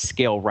risk,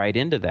 scale right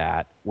into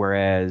that.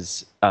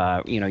 Whereas,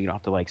 you don't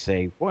have to like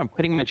say, well, I'm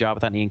quitting my job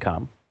without any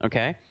income.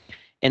 Okay.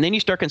 And then you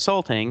start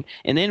consulting,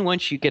 and then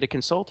once you get a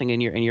consulting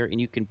and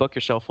you can book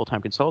yourself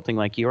full-time consulting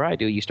like you or I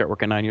do, you start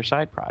working on your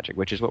side project,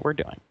 which is what we're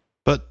doing.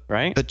 But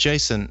Right? but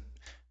Jason,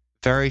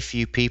 very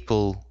few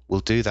people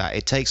will do that.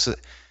 It takes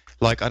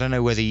like I don't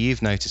know whether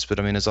you've noticed, but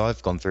I mean, as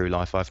I've gone through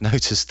life, I've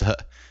noticed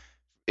that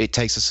it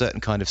takes a certain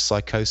kind of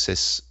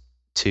psychosis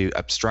to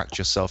abstract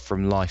yourself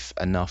from life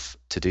enough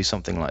to do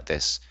something like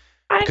this.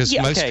 Because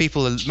Yeah, most okay.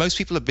 people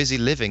are busy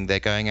living. They're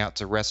going out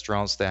to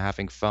restaurants. They're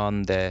having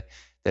fun. They're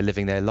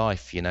living their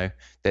life. They're Well,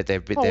 they're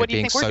what do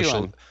you being think we're social.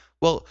 doing?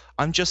 Well,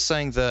 I'm just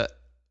saying that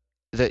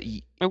that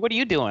I mean, what are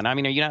you doing? I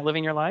mean, are you not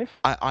living your life?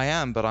 I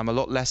am, but I'm a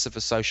lot less of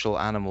a social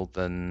animal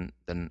than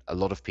a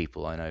lot of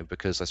people I know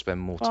because I spend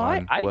more Well,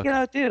 time you working.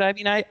 know, dude. I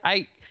mean,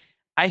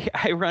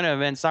 I run a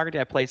men's soccer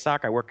team. I play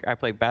soccer. I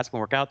play basketball.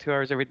 Work out 2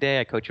 hours every day.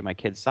 I coach with my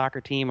kids'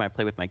 soccer team. I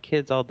play with my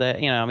kids all day.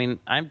 You know, I mean,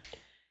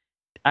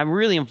 I'm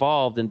really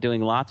involved in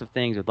doing lots of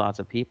things with lots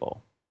of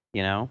people.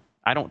 You know,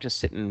 I don't just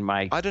sit in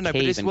my I don't know, but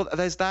cave it's and well,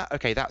 there's that.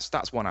 Okay, that's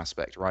one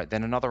aspect, right?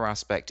 Then another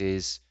aspect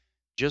is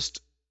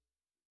just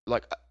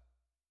like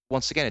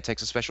once again, it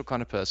takes a special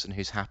kind of person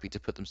who's happy to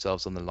put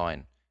themselves on the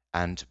line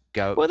and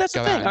well, that's the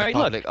go out thing. in All the right,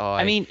 look. public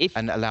I eye mean, if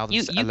and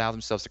you allow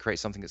themselves to create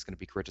something that's going to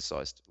be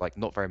criticized. Like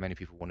not very many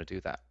people want to do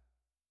that.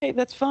 hey,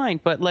 that's fine.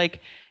 But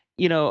like,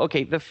 you know,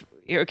 okay,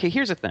 okay,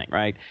 here's the thing,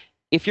 right?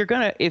 If you're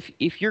going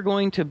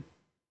to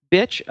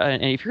bitch,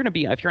 and if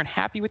you're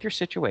unhappy with your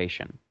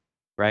situation,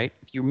 right?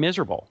 If you're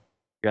miserable,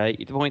 right?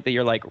 To the point that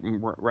you're like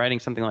writing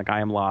something like "I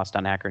am lost"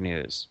 on Hacker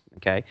News,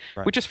 okay,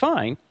 Right. which is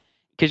fine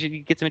because you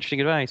get some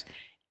interesting advice.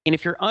 And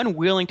if you're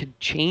unwilling to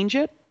change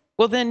it,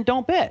 well, then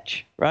don't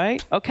bitch,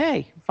 right?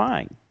 Okay,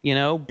 fine. You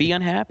know, be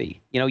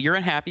unhappy. You know, you're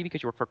unhappy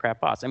because you work for a crap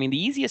boss. I mean,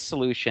 the easiest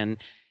solution,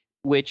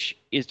 which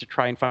is to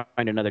try and find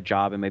another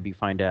job and maybe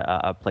find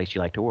a place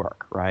you like to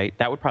work, right?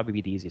 That would probably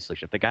be the easiest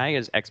solution. If the guy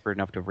is expert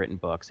enough to have written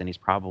books and he's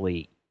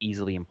probably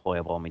easily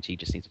employable, I mean, he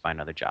just needs to find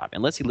another job.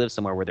 Unless he lives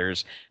somewhere where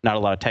there's not a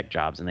lot of tech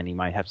jobs, and then he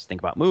might have to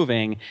think about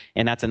moving,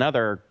 and that's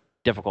another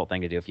difficult thing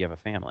to do if you have a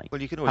family.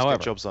 Well, you can always get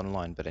However, jobs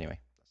online, but anyway,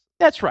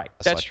 that's right.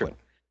 a That's side true. point.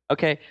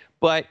 Okay.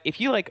 But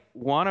if you like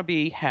want to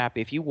be happy,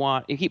 if you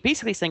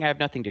basically saying I have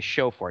nothing to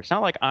show for it, it's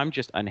not like I'm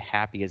just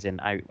unhappy as in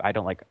I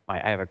don't like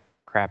I have a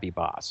crappy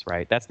boss,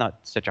 right? That's not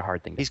such a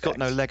hard thing to He's got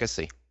no fix.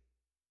 legacy.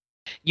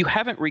 You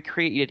haven't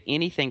recreated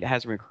anything that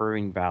has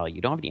recurring value.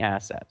 You don't have any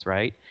assets,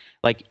 right?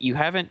 Like you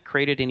haven't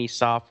created any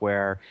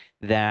software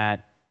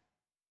that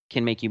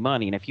can make you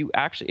money. And if you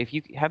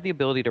have the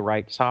ability to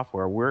write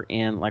software, we're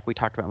in, like we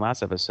talked about in the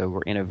last episode,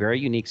 we're in a very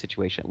unique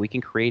situation. We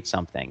can create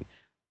something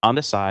on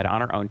the side,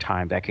 on our own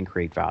time, that can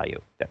create value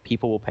that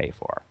people will pay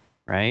for,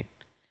 right?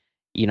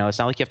 You know, it's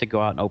not like you have to go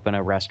out and open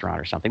a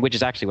restaurant or something, which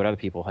is actually what other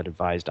people had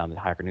advised on the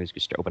Hacker News,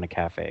 just to open a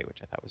cafe,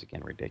 which I thought was,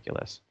 again,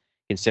 ridiculous.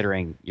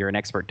 Considering you're an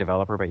expert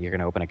developer, but you're going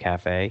to open a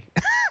cafe,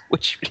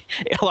 which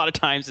a lot of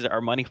times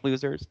are money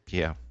losers.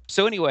 Yeah.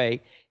 So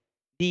anyway,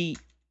 the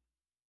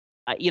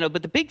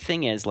but the big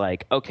thing is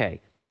like,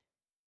 okay,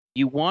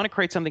 you want to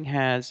create something that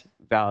has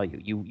value.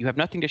 You have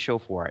nothing to show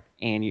for it,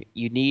 and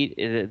you need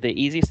the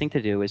easiest thing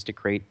to do is to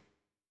create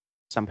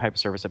some type of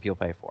service that people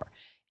pay for.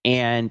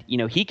 And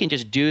he can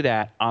just do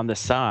that on the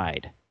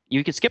side.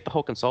 You could skip the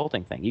whole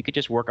consulting thing. You could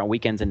just work on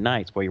weekends and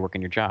nights while you're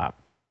working your job,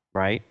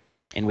 right?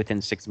 And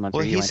within 6 months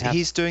Well, or a year, you might have.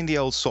 he's doing the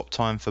old swap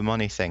time for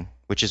money thing,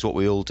 which is what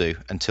we all do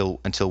until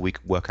we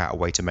work out a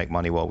way to make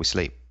money while we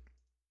sleep.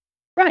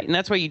 Right, and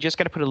that's why you just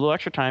got to put a little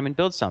extra time and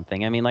build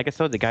something. I mean, like I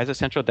said, the guys at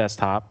Central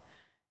Desktop,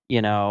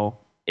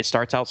 it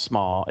starts out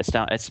small. It's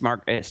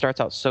smart. It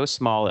starts out so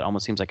small it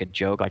almost seems like a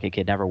joke, like it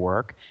could never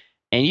work.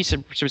 And you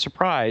should be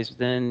surprised.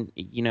 Then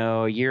a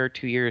year,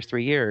 2 years,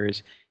 3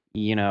 years,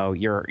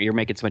 you're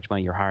making so much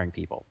money. You're hiring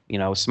people.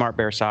 Smart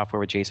Bear Software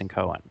with Jason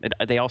Cohen.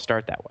 They all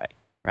start that way,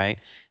 right?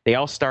 They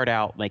all start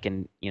out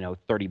making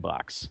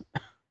 $30,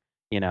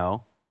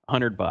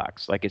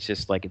 $100. Like it's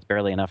just like it's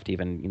barely enough to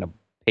even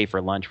pay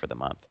for lunch for the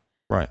month.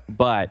 Right.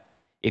 But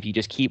if you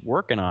just keep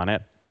working on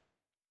it,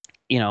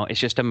 it's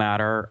just a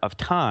matter of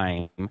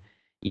time.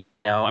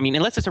 I mean,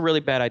 unless it's a really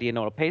bad idea,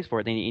 no one pays for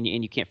it, then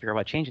and you can't figure out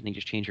how to change it, then you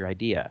just change your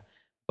idea.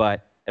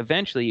 But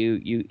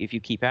eventually, if you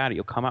keep at it,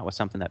 you'll come out with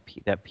something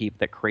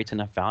that creates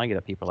enough value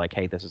that people are like,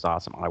 hey, this is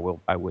awesome.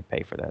 I would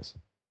pay for this,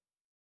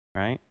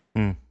 right?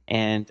 Mm.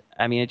 And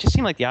I mean, it just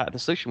seemed like the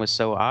solution was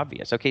so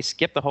obvious. Okay,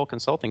 skip the whole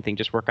consulting thing.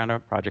 Just work on a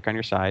project on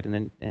your side, and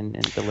then and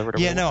deliver it.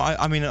 Yeah, no,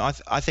 I mean,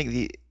 I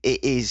think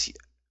it is.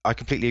 I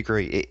completely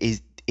agree.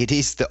 It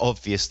is the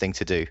obvious thing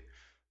to do.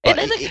 And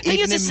the thing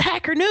is, this is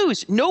Hacker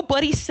News.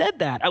 Nobody said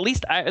that. At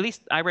least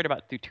I read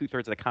about through 2/3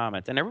 of the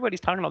comments, and everybody's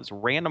talking about this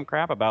random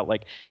crap about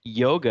like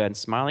yoga and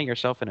smiling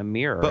yourself in a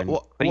mirror and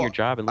quitting your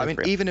job and living.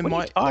 I mean, even in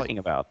what are you talking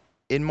about?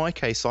 In my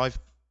case, I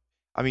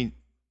mean,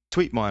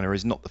 TweetMiner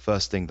is not the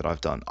first thing that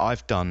I've done.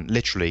 I've done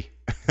literally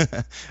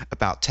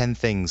about 10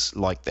 things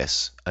like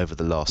this over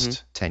the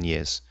last 10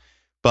 years.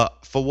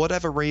 But for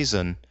whatever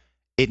reason,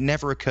 it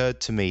never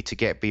occurred to me to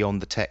get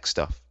beyond the tech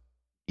stuff,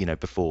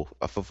 before.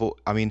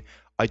 I mean,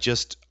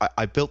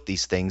 I built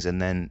these things and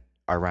then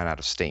I ran out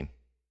of steam.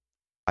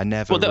 I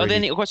never. Well,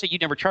 then of course you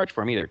never charged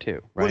for them either,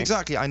 too, right? Well,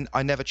 exactly.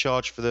 I never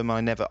charged for them.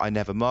 I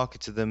never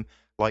marketed them.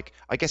 Like,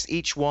 I guess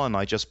each one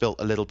I just built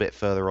a little bit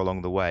further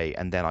along the way,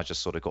 and then I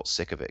just sort of got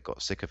sick of it.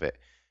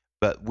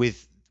 But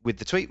with the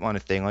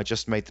TweetMiner thing, I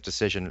just made the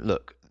decision.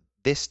 Look,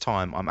 this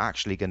time I'm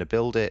actually going to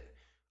build it.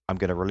 I'm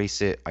going to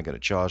release it. I'm going to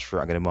charge for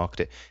it. I'm going to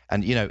market it.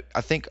 And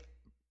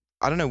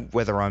I don't know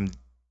whether I'm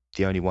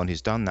the only one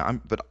who's done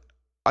that. But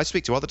I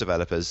speak to other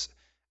developers,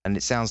 and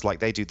it sounds like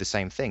they do the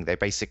same thing. They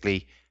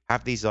basically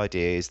have these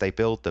ideas, they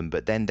build them,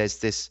 but then there's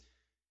this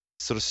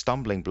sort of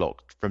stumbling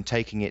block from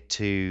taking it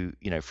to,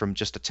 from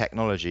just a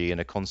technology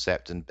and a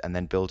concept and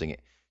then building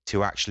it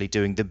to actually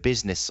doing the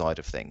business side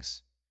of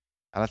things.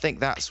 And I think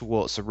that's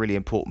what's a really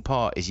important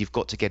part is you've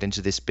got to get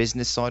into this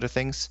business side of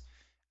things.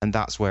 And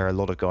that's where a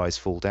lot of guys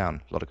fall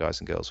down. A lot of guys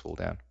and girls fall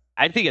down.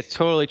 I think it's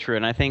totally true,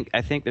 and I think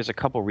there's a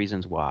couple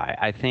reasons why.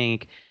 I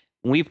think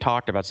we've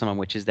talked about some of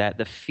which is that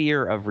the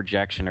fear of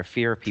rejection or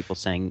fear of people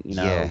saying,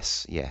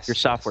 yes, your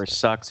software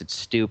sucks, it's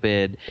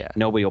stupid, yeah.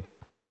 Nobody will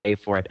pay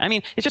for it. I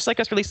mean, it's just like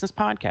us releasing this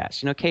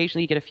podcast.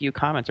 Occasionally you get a few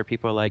comments where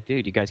people are like,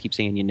 dude, you guys keep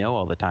saying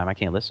all the time. I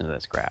can't listen to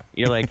this crap.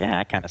 You're like,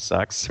 that kind of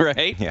sucks,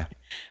 right? Yeah.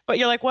 But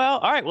you're like, well,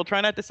 all right, we'll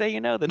try not to say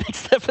the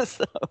next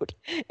episode.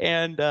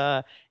 And,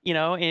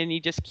 and you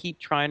just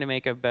keep trying to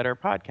make a better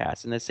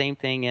podcast. And the same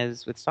thing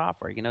as with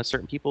software.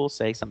 Certain people will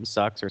say something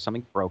sucks or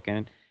something's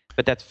broken,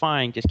 but that's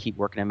fine. Just keep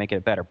working and make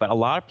it better. But a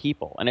lot of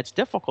people, and it's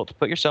difficult to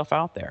put yourself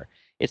out there.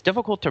 It's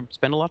difficult to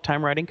spend a lot of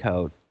time writing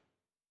code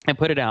and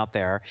put it out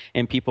there,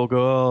 and people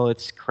go, oh,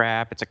 it's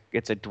crap.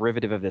 It's a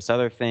derivative of this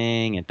other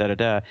thing, and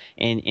da-da-da.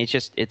 And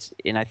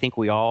and I think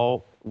we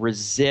all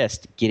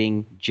resist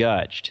getting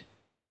judged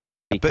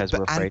because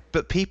we're afraid.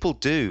 But people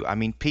do. I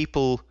mean,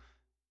 people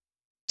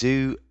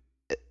do.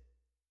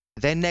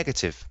 They're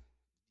negative.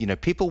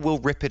 People will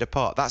rip it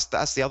apart.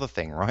 That's the other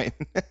thing, right?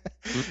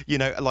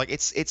 Like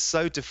it's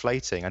so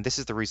deflating, and this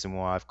is the reason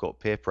why I've got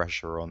peer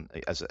pressure on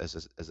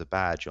as a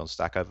badge on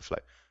Stack Overflow,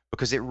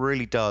 because it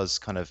really does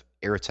kind of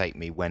irritate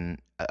me when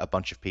a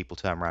bunch of people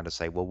turn around and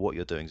say, well, what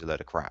you're doing is a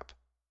load of crap,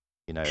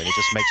 and it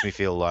just makes me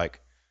feel like,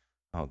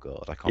 oh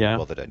God, I can't be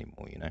bothered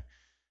anymore,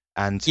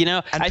 And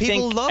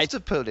people love to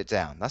put it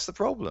down. That's the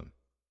problem.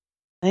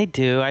 They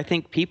do. I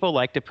think people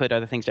like to put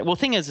other things down. Well,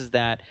 the thing is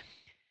that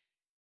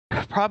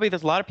probably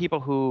there's a lot of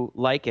people who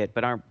like it,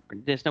 but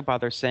there's no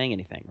bother saying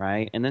anything,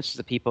 right? And this is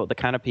the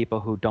kind of people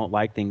who don't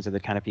like things are the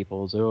kind of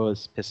people who, oh,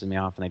 it's pissing me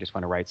off, and they just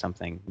want to write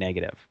something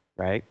negative,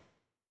 right?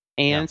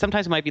 And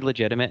sometimes it might be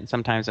legitimate, and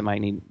sometimes it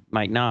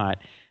might not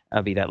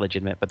be that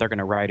legitimate, but they're going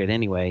to write it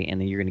anyway, and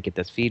then you're going to get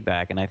this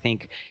feedback. And I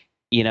think,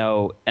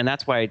 and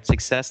that's why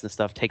success and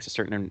stuff takes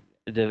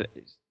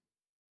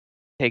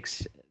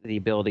takes the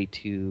ability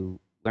to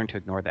learn to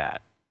ignore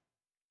that,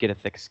 get a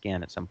thick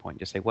skin at some point,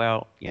 just say,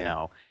 well,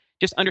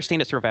 just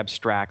understand it sort of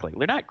abstractly.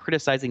 They're not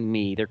criticizing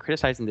me; they're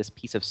criticizing this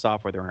piece of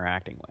software they're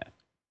interacting with,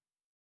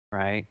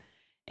 right?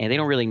 And they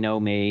don't really know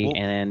me,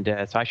 and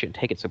so I shouldn't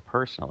take it so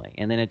personally.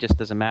 And then it just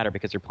doesn't matter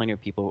because there are plenty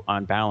of people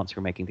on balance who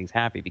are making things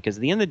happy. Because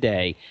at the end of the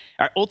day,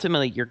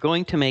 ultimately, you're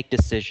going to make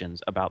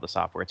decisions about the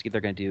software. It's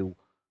either going to do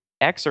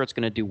X or it's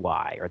going to do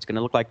Y, or it's going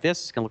to look like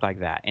this, it's going to look like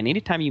that. And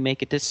anytime you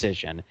make a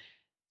decision, a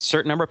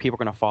certain number of people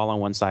are going to fall on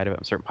one side of it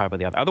and a certain part of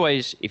the other.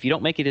 Otherwise, if you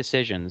don't make any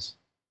decisions,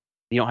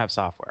 you don't have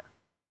software,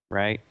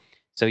 right?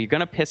 So you're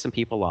going to piss some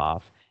people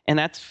off, and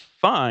that's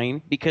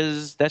fine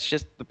because that's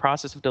just the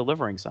process of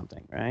delivering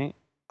something, right?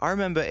 I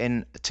remember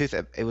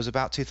it was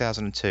about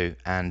 2002,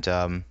 and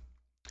I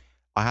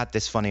had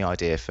this funny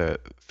idea for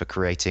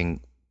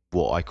creating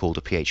what I called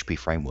a PHP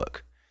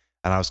framework,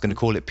 and I was going to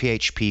call it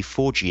PHP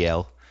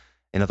 4GL.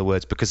 In other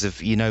words, because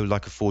of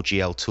like a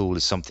 4GL tool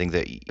is something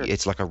that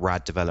it's like a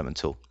rad development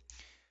tool.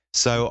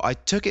 So I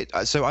took it.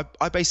 So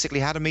I basically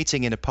had a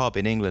meeting in a pub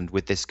in England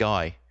with this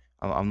guy.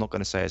 I'm not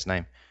going to say his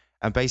name,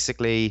 and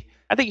basically.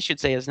 I think you should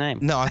say his name.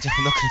 No, I'm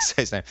not going to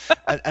say his name.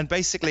 And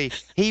basically,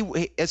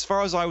 he, as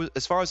far as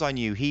I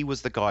knew, he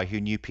was the guy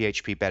who knew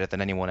PHP better than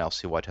anyone else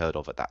who I'd heard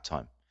of at that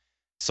time.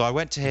 So I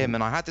went to him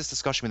and I had this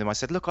discussion with him. I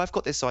said, "Look, I've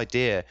got this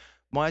idea.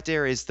 My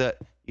idea is that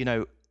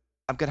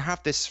I'm going to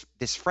have this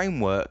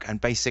framework, and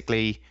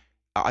basically,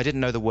 I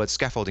didn't know the word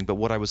scaffolding, but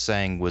what I was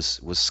saying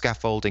was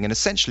scaffolding, and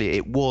essentially,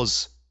 it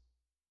was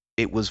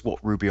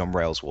what Ruby on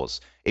Rails was.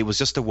 It was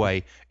just a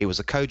way. It was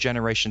a code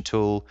generation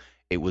tool."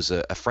 It was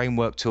a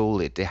framework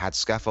tool. It had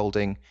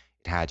scaffolding.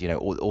 It had,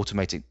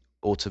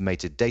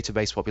 automated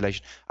database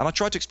population. And I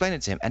tried to explain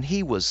it to him, and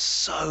he was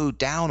so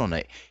down on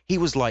it. He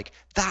was like,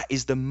 "That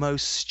is the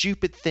most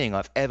stupid thing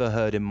I've ever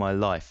heard in my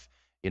life."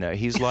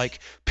 He's like,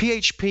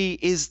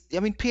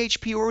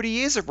 PHP already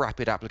is a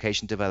rapid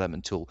application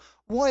development tool.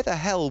 Why the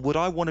hell would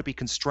I want to be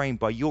constrained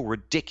by your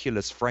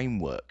ridiculous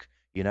framework?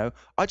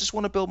 I just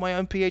want to build my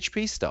own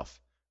PHP stuff,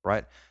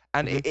 right?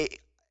 And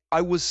I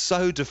was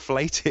so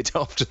deflated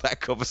after that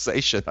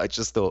conversation. I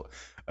just thought,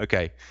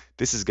 okay,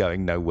 this is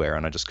going nowhere,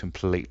 and I just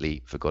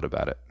completely forgot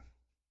about it.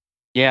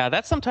 Yeah,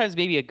 that's sometimes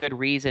maybe a good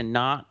reason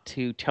not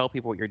to tell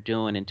people what you're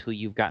doing until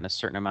you've gotten a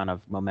certain amount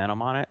of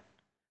momentum on it,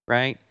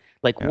 right?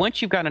 Like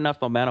once you've got enough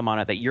momentum on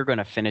it that you're going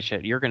to finish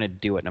it, you're going to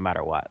do it no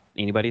matter what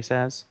anybody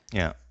says.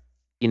 Yeah.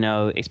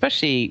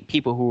 Especially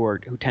people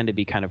who tend to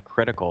be kind of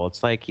critical.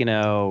 It's like, and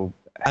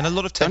a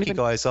lot of techie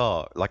guys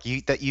are like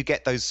you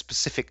get those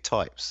specific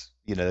types.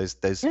 Those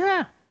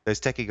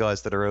techie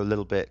guys that are a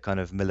little bit kind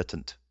of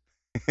militant.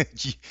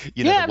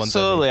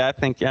 Absolutely. I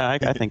think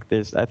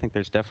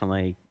there's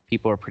definitely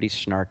people are pretty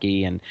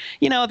snarky, and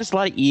there's a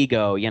lot of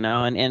ego,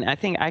 and I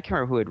think I can't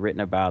remember who had written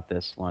about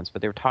this once,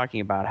 but they were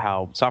talking about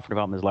how software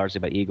development is largely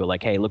about ego.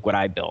 Like, hey, look what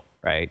I built,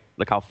 right?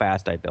 Look how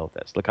fast I built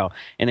this.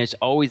 And there's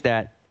always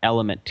that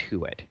element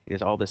to it.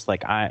 There's all this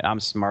like I'm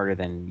smarter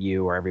than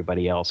you or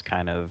everybody else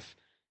kind of,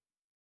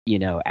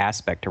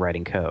 aspect to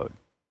writing code,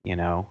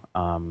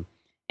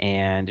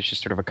 and it's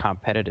just sort of a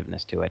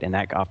competitiveness to it, and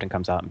that often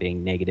comes out in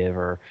being negative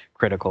or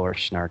critical or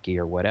snarky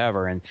or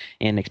whatever, and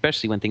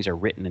especially when things are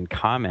written in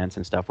comments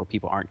and stuff where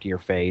people aren't to your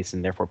face,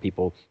 and therefore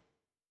people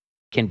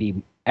can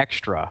be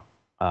extra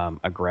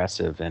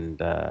aggressive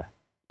and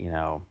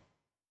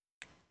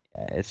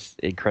it's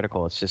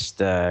critical. It's just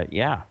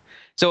yeah.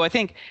 So I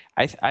think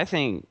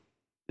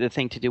the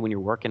thing to do when you're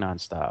working on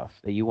stuff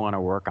that you want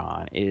to work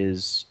on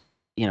is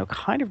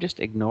kind of just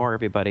ignore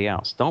everybody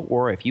else. Don't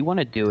worry. If you want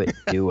to do it,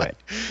 do it.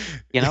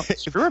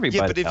 Screw everybody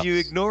Yeah, but if else. you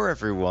ignore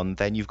everyone,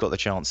 then you've got the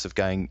chance of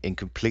going in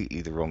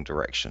completely the wrong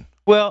direction.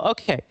 Well,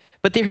 okay.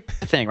 But there's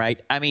the thing,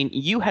 right? I mean,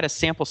 you had a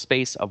sample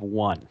space of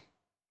one,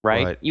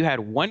 right? You had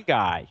one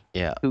guy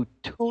who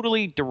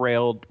totally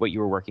derailed what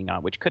you were working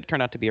on, which could turn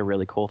out to be a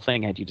really cool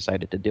thing had you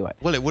decided to do it.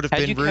 Well, it would have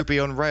been Ruby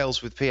on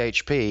Rails with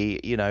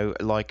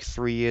PHP, like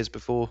 3 years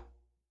before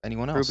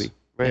anyone else. Ruby,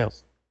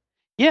 Rails.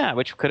 Yeah,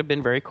 which could have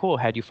been very cool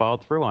had you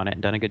followed through on it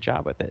and done a good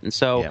job with it. And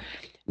so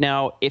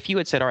now if you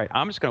had said, all right,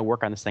 I'm just going to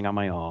work on this thing on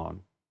my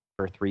own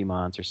for 3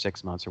 months or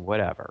 6 months or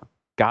whatever,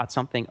 got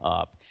something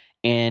up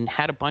and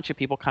had a bunch of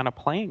people kind of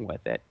playing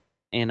with it,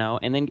 and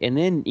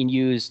then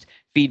used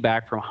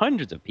feedback from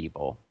hundreds of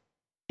people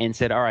and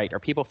said, all right, are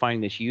people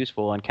finding this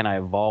useful and can I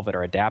evolve it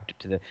or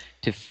adapt it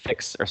to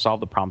fix or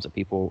solve the problems that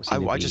people seem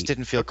to be... I just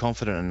didn't feel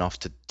confident enough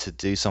to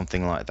do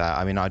something like that.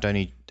 I mean, I'd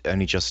only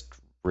just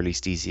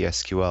released Easy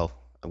SQL,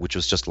 which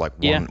was just like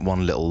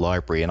one little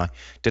library, and I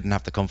didn't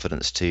have the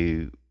confidence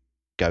to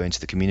go into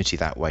the community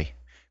that way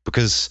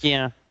because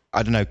I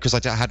don't know, because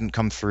I hadn't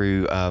come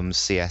through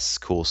CS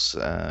course,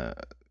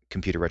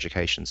 computer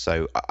education.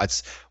 So I'd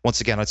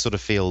sort of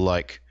feel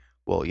like,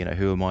 well,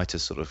 who am I to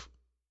sort of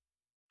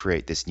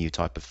create this new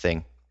type of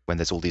thing when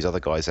there's all these other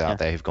guys out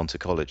there who've gone to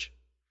college?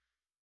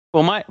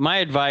 Well, my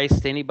advice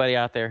to anybody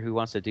out there who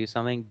wants to do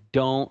something,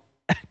 don't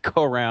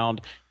go around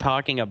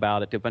talking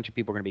about it to a bunch of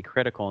people who are going to be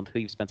critical until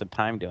you've spent some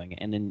time doing it.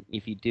 And then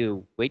if you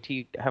do, wait till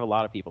you have a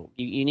lot of people.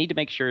 You need to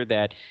make sure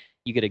that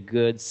you get a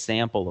good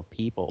sample of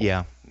people.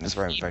 Yeah, that's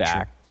very true.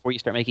 Before you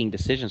start making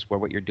decisions for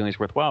what you're doing is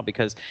worthwhile.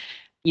 Because,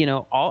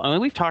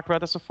 we've talked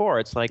about this before.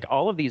 It's like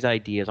all of these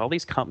ideas, all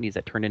these companies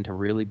that turned into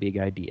really big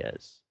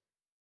ideas,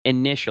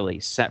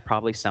 initially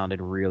probably sounded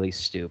really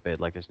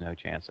stupid, like there's no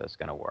chance that's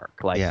going to work.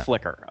 Like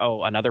Flickr.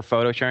 Oh, another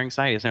photo sharing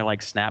site? Isn't there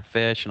like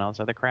Snapfish and all this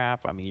other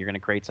crap? I mean, you're going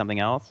to create something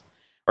else?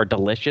 Or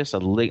Delicious, a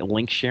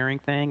link sharing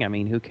thing? I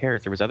mean, who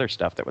cares? There was other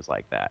stuff that was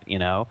like that,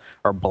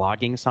 or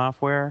blogging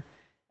software.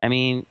 I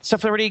mean,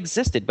 stuff that already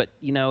existed, but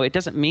it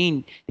doesn't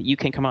mean that you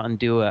can come out and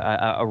do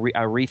a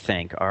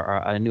rethink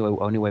or a new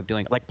way of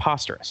doing it. Like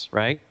Posterous,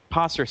 right?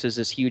 Posterous is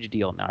this huge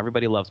deal now.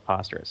 Everybody loves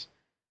Posterous.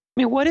 I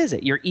mean, what is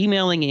it? You're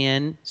emailing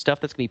in stuff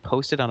that's going to be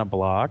posted on a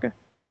blog,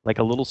 like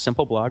a little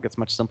simple blog that's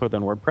much simpler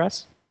than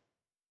WordPress.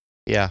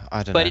 Yeah,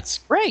 I don't know. But it's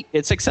great.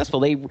 It's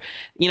successful. They,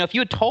 if you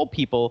had told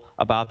people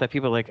about that,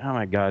 people are like, oh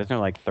my God, isn't there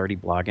like 30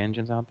 blog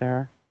engines out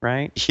there,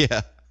 right?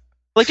 Yeah.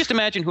 Like, just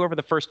imagine whoever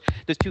there's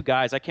two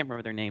guys, I can't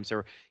remember their names,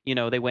 or,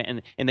 they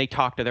went and they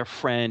talked to their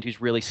friend who's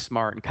really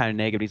smart and kind of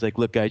negative. He's like,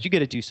 look, guys, you got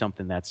to do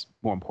something that's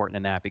more important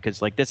than that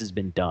because, like, this has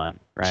been done,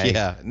 right?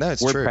 Yeah, no,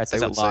 it's WordPress true. WordPress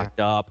has it logged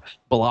up.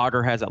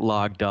 Blogger has it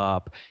logged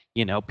up.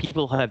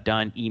 People have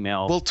done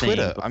email. Well,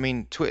 Twitter, I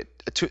mean,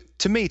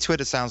 to me,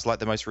 Twitter sounds like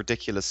the most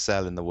ridiculous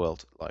sell in the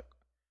world. Like,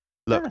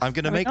 look, I'm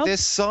going to make this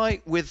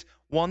site with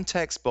one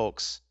text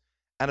box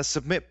and a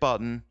submit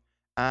button,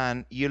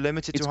 and you're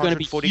limited to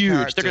 140 characters. It's going to be huge.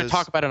 Characters. They're going to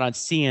talk about it on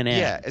CNN.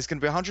 Yeah, it's going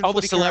to be 140 All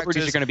the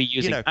celebrities characters. are going to be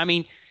using it. I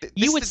mean,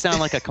 you would sound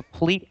like a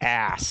complete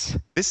ass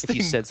if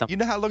you said something. You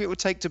know how long it would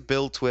take to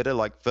build Twitter,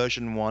 like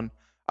version 1?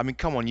 I mean,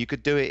 come on, you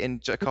could do it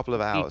in a couple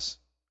of hours.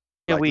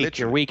 A week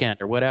literally. Or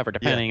weekend or whatever,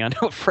 depending on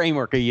what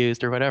framework you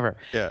used or whatever.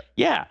 Yeah.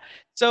 Yeah.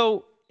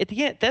 So at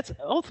the end, that's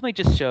ultimately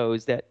just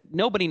shows that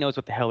nobody knows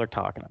what the hell they're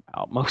talking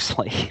about,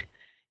 mostly.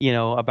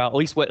 About at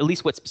least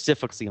what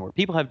specifics, where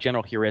people have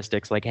general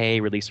heuristics like, hey,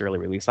 release early,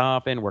 release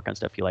often, work on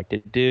stuff you like to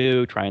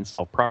do, try and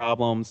solve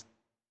problems,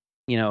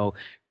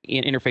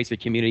 interface with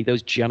community,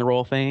 those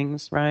general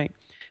things, right?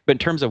 But in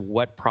terms of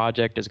what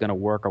project is going to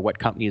work or what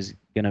company is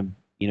going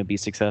to, be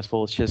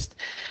successful, it's just,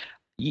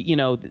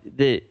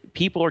 the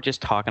people are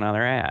just talking on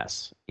their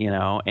ass, and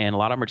a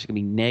lot of them are just going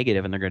to be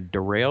negative and they're going to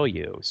derail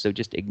you. So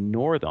just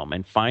ignore them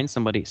and find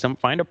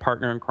a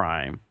partner in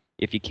crime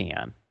if you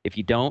can. If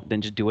you don't,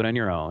 then just do it on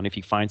your own. If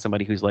you find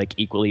somebody who's like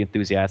equally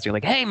enthusiastic, you're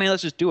like, hey man,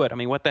 let's just do it. I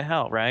mean, what the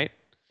hell, right?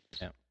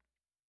 Yeah.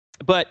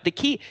 But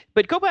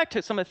go back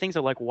to some of the things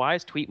of like, why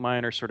is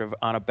TweetMiner sort of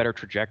on a better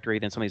trajectory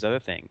than some of these other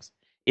things?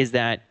 Is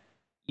that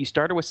you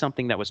started with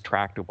something that was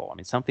tractable. I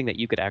mean, something that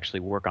you could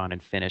actually work on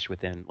and finish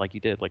within, like you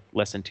did, like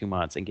less than 2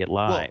 months and get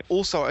live. Well,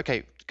 also,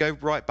 okay, go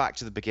right back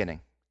to the beginning,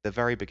 the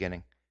very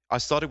beginning. I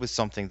started with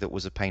something that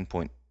was a pain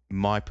point,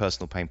 my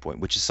personal pain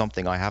point, which is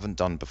something I haven't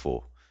done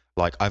before.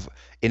 Like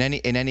in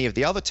any of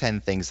the other 10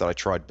 things that I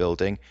tried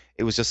building,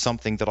 it was just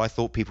something that I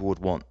thought people would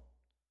want.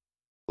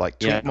 Like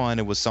Yeah.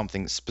 TweetMiner was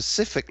something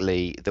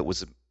specifically that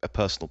was a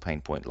personal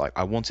pain point. Like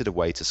I wanted a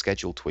way to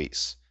schedule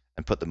tweets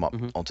and put them up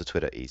Hmm. onto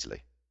Twitter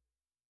easily.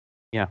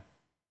 Yeah.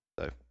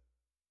 So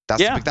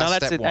Yeah. No,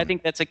 that's step I one.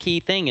 think that's a key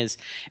thing is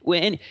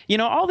when,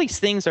 all these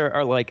things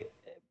are like,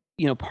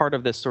 part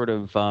of this sort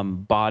of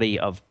body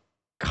of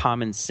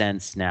common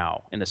sense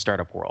now in the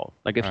startup world.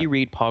 Like if Right. you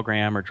read Paul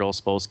Graham or Joel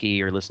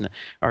Spolsky or listen to,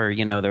 or,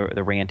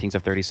 the rantings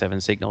of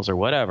 37 Signals or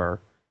whatever,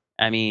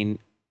 I mean,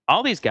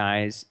 all these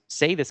guys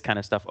say this kind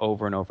of stuff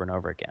over and over and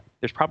over again.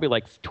 There's probably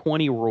like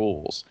 20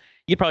 rules.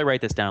 You'd probably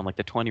write this down, like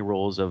the 20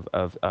 rules of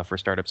for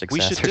startup We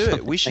success should or do it.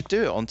 something. We should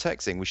do it on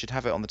techzing. We should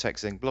have it on the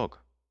techzing blog.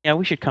 Yeah,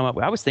 we should come up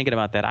with. I was thinking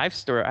about that. I've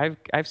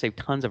saved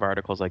tons of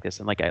articles like this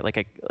and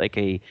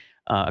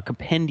a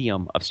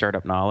compendium of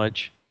startup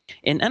knowledge,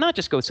 and not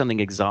just go something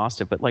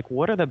exhaustive, but like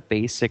what are the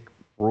basic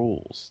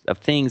rules of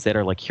things that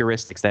are like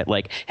heuristics that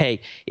like,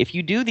 hey, if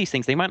you do these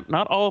things, they might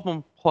not all of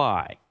them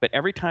apply, but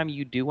every time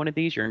you do one of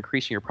these, you're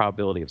increasing your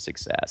probability of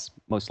success,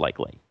 most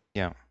likely.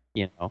 Yeah.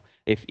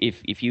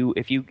 If you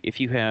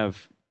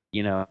have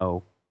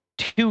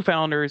two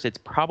founders, it's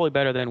probably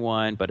better than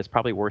one, but it's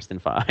probably worse than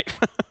five.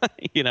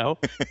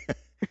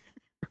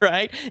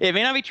 Right? It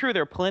may not be true.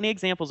 There are plenty of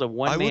examples of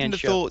one man I wouldn't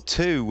have thought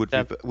two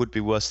would be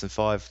worse than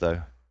five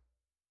though.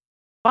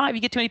 Five,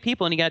 you get too many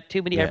people and you got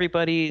too many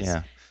everybody's.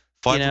 Yeah.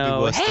 Five would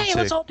be worse than two.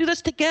 Let's all do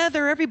this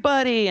together,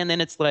 everybody. And then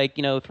it's like,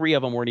 three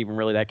of them weren't even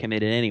really that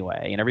committed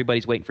anyway, and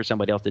everybody's waiting for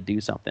somebody else to do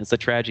something. It's the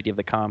tragedy of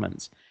the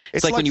commons.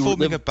 It's like when you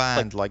forming a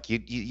band, like you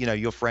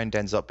your friend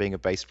ends up being a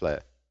bass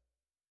player.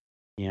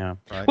 Yeah.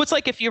 Right? Well, it's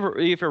like if you're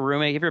a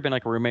roommate, have you ever been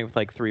like a roommate with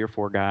like three or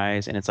four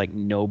guys and it's like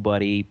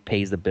nobody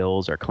pays the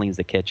bills or cleans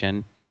the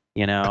kitchen,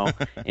 and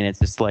it's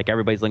just like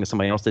everybody's looking at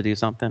somebody else to do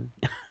something.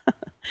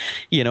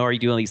 Are you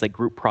doing these like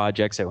group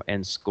projects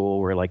in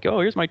school where like,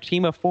 oh, here's my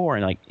team of four,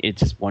 and like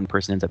it's just one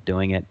person ends up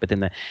doing it. But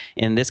then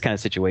in this kind of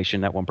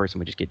situation, that one person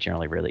would just get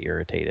generally really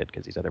irritated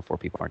because these other four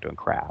people aren't doing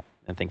crap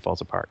and thing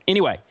falls apart.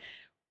 Anyway,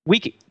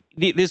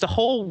 there's a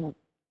whole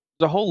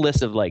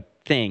list of like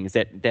things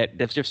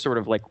that's just sort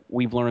of like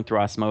we've learned through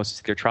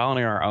osmosis. They're trial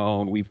and our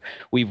own. We've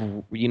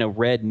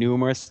read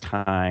numerous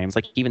times.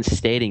 Like even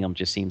stating them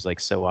just seems like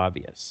so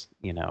obvious,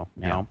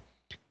 now.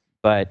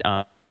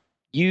 But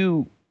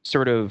you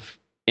sort of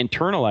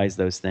internalize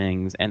those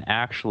things and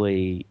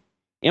actually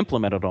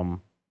implemented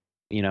them.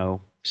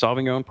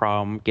 Solving your own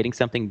problem, getting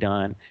something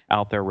done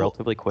out there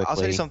relatively quickly. I'll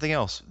say something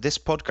else. This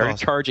podcast, started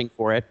charging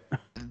for it.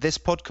 This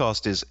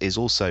podcast is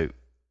also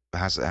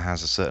has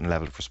a certain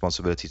level of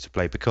responsibility to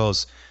play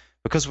because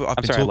I've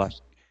been talking.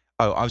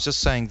 I was just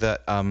saying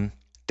that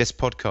this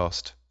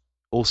podcast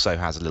also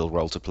has a little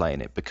role to play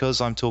in it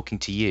because I'm talking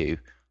to you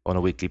on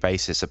a weekly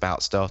basis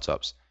about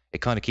startups.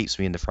 It kind of keeps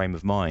me in the frame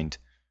of mind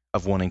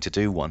of wanting to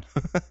do one.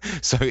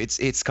 So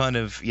it's kind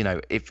of,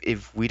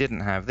 if we didn't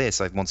have this,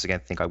 I once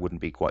again think I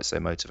wouldn't be quite so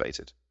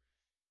motivated.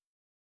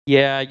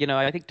 Yeah,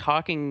 I think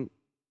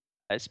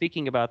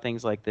speaking about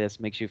things like this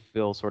makes you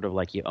feel sort of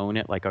like you own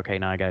it. Like, okay,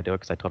 now I got to do it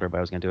because I told everybody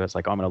I was going to do it. It's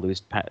like, oh, I'm going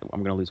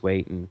to lose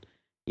weight and,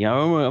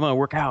 I'm going to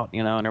work out,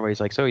 and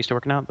everybody's like, so you still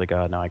working out? It's like,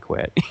 oh, no, I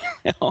quit.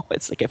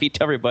 It's like if you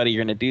tell everybody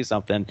you're going to do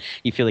something,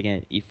 you feel like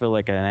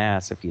an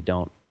ass if you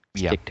don't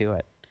stick to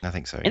it. I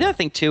think so. Another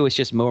thing too is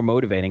just more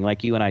motivating.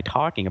 Like you and I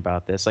talking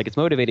about this, like it's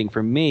motivating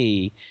for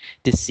me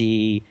to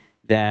see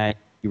that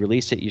you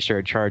released it, you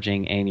started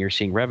charging, and you're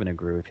seeing revenue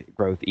growth,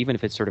 even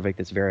if it's sort of like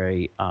this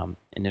very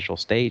initial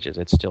stages.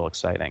 It's still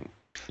exciting.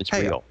 It's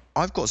real.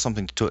 I've got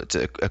something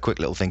a quick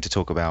little thing to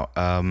talk about.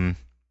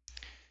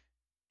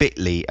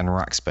 Bitly and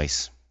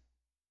Rackspace.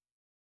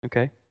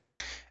 Okay.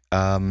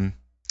 So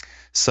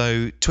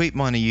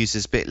TweetMiner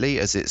uses Bitly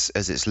as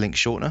its link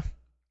shortener.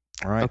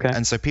 All right. Okay.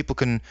 And so people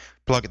can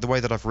plug the way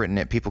that I've written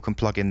it. People can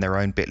plug in their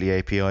own Bitly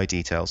API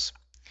details.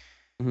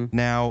 Mm-hmm.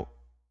 Now,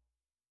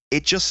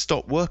 it just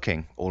stopped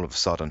working all of a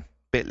sudden.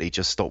 Bitly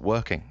just stopped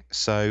working.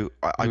 So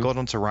I got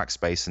onto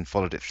Rackspace and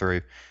followed it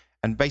through.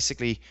 And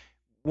basically,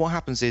 what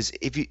happens is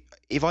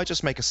if I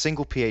just make a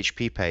single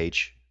PHP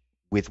page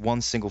with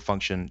one single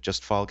function,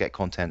 just file get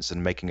contents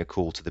and making a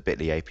call to the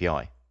Bitly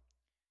API,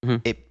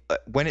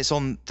 when it's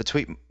on the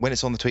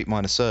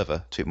TweetMiner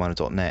server,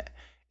 tweetminer.net,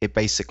 it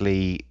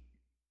basically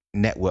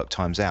network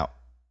times out,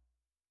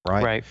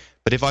 right?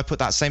 But if I put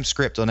that same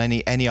script on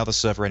any other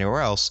server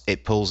anywhere else,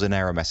 it pulls an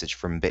error message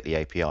from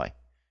Bitly API.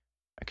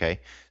 Okay,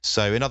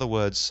 so in other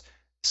words,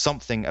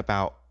 something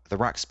about the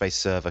Rackspace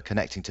server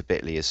connecting to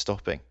Bitly is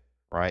stopping,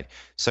 right?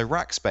 So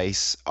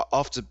Rackspace,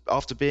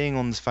 after being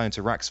on the phone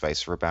to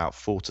Rackspace for about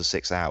 4 to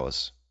 6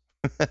 hours,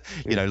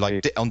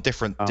 on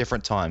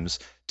different times,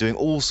 doing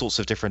all sorts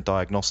of different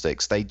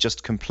diagnostics, they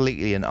just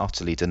completely and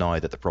utterly deny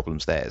that the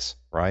problem's theirs,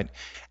 right?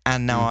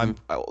 And now I'm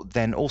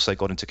then also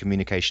got into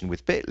communication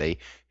with Bitly,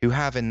 who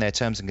have in their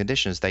terms and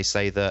conditions, they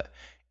say that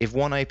if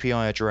one API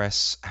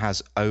address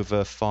has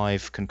over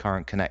 5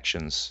 concurrent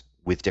connections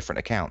with different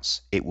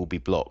accounts, it will be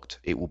blocked.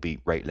 It will be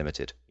rate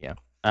limited. Yeah.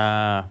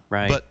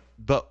 Right.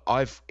 But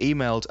I've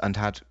emailed and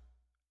had,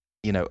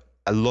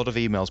 a lot of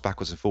emails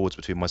backwards and forwards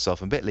between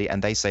myself and Bitly,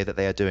 and they say that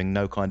they are doing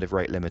no kind of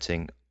rate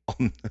limiting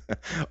on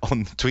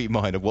on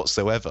TweetMiner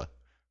whatsoever,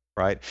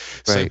 right?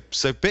 Right.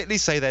 So Bitly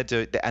say they're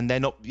doing, and they're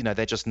not,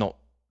 they're just not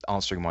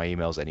answering my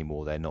emails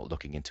anymore. They're not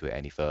looking into it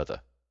any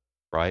further,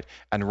 right?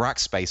 And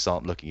Rackspace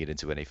aren't looking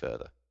into it any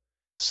further.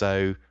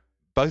 So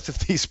both of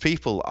these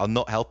people are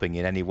not helping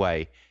in any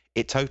way.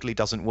 It totally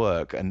doesn't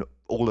work, and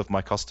all of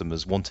my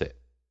customers want it.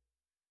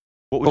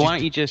 What would Well, you why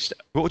don't you just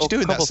What would you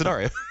do in that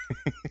scenario?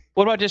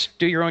 What about just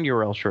do your own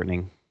URL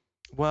shortening?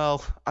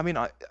 Well, I mean,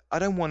 I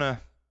don't want to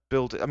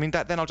build. I mean,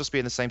 that then I'll just be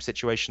in the same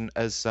situation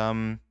as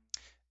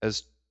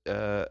as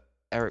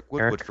Eric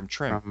Woodward from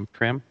Trim. From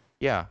Trim.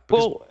 Yeah.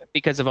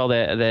 Because of all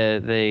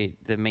the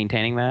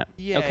maintaining that.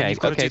 Yeah. Okay. And you've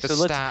got to do the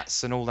so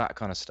stats and all that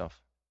kind of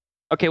stuff.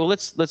 Okay. Well,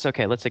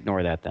 let's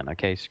ignore that then.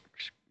 Okay.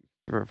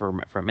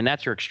 And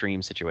that's your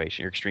extreme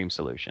situation, your extreme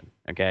solution.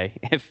 Okay.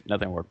 If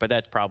nothing worked, but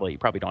that's you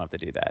probably don't have to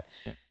do that.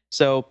 Yeah.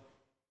 So.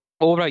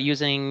 What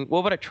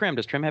about Trim?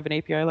 Does Trim have an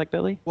API like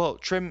Bitly? Well,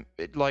 Trim,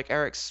 like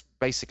Eric's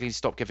basically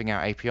stopped giving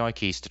out API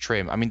keys to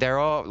Trim. I mean, there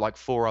are like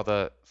four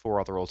other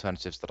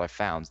alternatives that I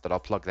found that I'll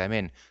plug them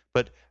in,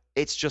 but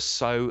it's just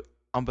so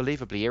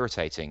unbelievably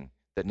irritating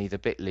that neither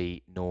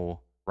Bitly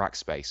nor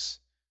Rackspace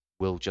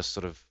will just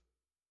sort of,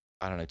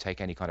 I don't know,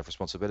 take any kind of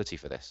responsibility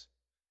for this.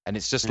 And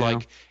it's just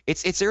like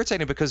it's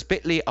irritating because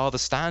Bitly are the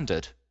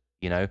standard,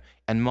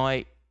 and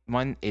mine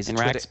is and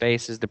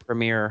Rackspace is the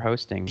premier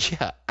hosting.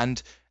 Yeah,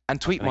 and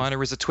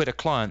TweetMiner is a Twitter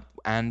client,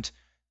 and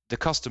the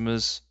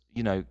customers,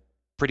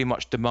 pretty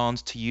much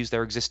demand to use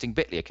their existing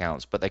Bitly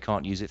accounts, but they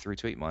can't use it through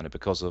TweetMiner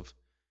because of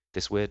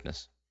this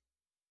weirdness.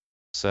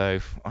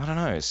 So I don't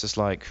know. It's just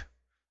like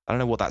I don't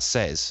know what that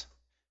says,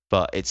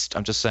 but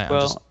I'm just saying.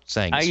 It's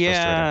frustrating.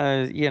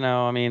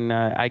 I mean,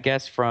 I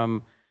guess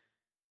from.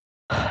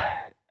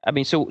 I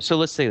mean, so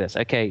let's say this.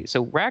 Okay,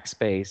 so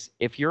Rackspace,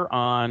 if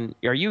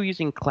are you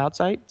using cloud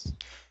sites?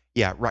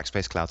 Yeah,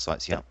 Rackspace cloud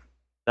sites. Yeah.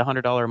 The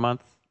 $100 a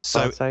month.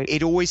 So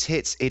it always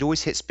hits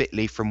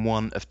Bitly from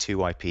one of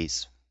two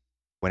IPs.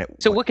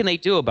 What can they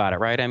do about it,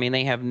 right? I mean,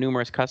 they have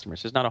numerous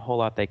customers. There's not a whole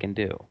lot they can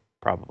do,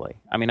 probably.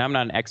 I mean, I'm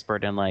not an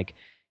expert in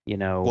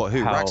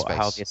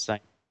Rackspace?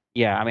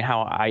 Yeah, I mean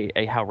how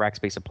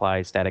Rackspace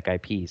applies static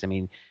IPs. I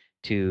mean,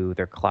 to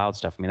their cloud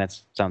stuff. I mean, that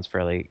sounds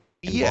fairly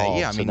involved.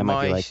 Yeah. I mean,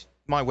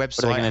 my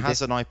website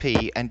has an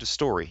IP. End of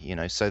story.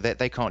 So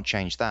they can't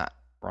change that,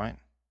 right?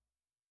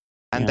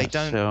 And they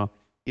don't. So,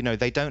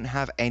 they don't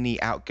have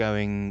any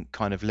outgoing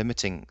kind of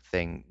limiting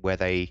thing where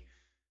they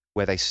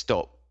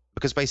stop,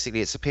 because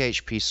basically it's a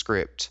PHP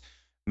script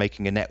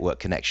making a network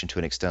connection to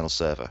an external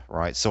server,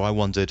 right? So I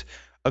wondered,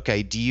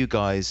 okay, do you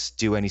guys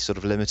do any sort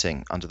of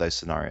limiting under those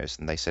scenarios?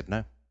 And they said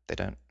no, they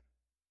don't.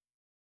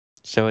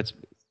 So it's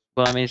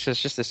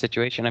just a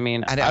situation. I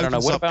mean, and it I don't know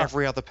what about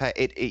every other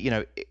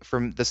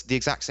from the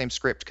exact same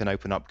script can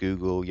open up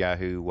Google,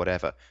 Yahoo,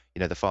 whatever.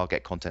 The file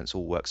get contents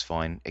all works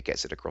fine. It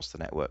gets it across the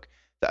network.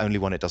 The only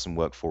one it doesn't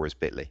work for is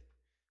Bitly,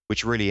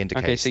 which really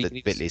indicates that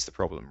Bitly is the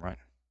problem, right?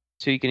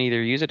 So you can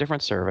either use a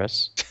different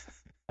service,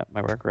 that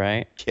might work,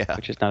 right? Yeah.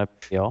 Which is not a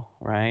big deal,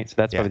 right? So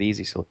that's probably the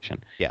easy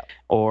solution. Yeah.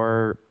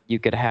 Or you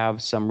could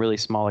have some really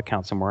small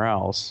account somewhere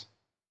else,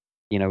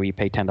 where you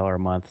pay $10 a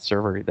month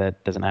server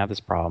that doesn't have this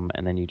problem,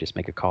 and then you just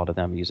make a call to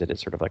them, use it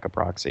as sort of like a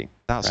proxy.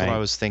 That's what I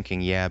was thinking.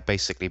 Yeah,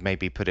 basically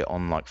maybe put it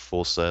on like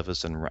 4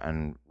 servers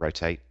and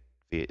rotate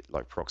it,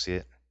 like proxy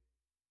it.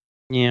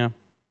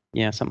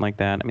 Yeah, something like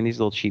that. I mean, these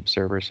little cheap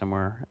servers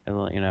somewhere,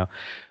 but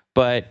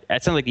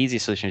it sounds like the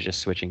easiest solution is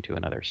just switching to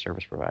another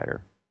service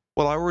provider.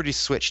 Well, I already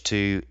switched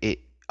to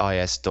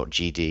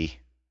is.gd,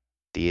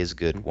 the is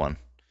good one,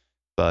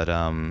 but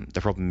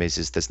the problem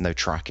is there's no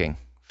tracking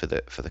for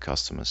the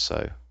customers,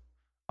 so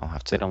I'll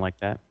have to. They don't like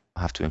that.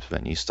 I'll have to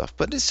implement new stuff,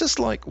 but it's just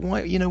like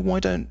why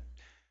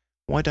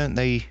don't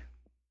they?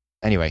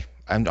 Anyway,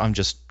 I'm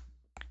just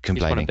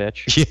complaining. You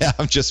just want to bitch? Yeah,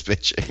 I'm just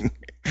bitching.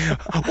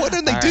 Why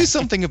don't they do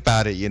something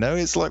about it?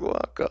 It's like,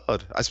 well,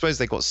 God. I suppose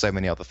they've got so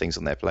many other things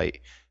on their plate.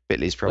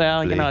 Bitly's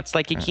probably. Well, it's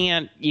like you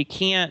can't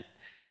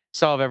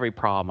solve every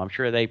problem. I'm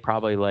sure they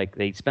probably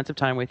they spent some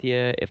time with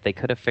you. If they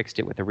could have fixed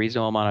it with a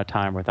reasonable amount of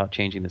time without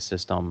changing the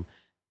system,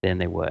 then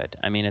they would.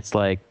 I mean, it's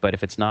like, but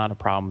if it's not a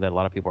problem that a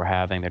lot of people are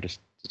having, it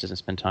doesn't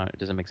spend time. It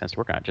doesn't make sense to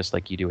work on it, just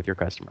like you do with your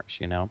customers.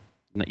 You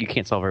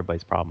can't solve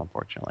everybody's problem,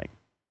 unfortunately.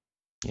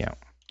 Yeah.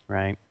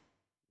 Right.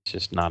 It's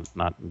just not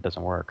it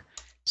doesn't work.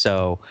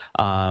 So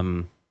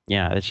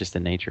that's just the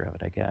nature of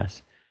it, I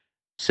guess.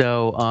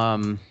 So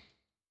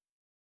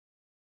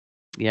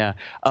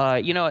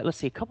let's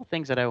see, a couple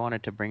things that I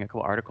wanted to bring, a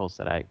couple articles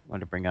that I wanted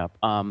to bring up.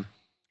 One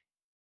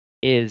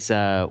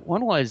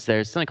was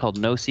there's something called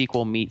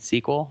NoSQL Meet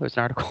SQL. There's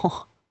an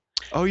article.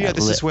 Oh yeah,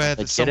 this is where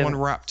someone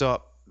wrapped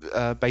up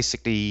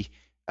basically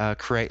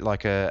create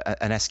like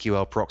an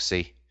SQL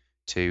proxy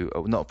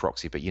not a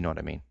proxy, but you know what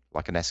I mean.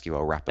 Like an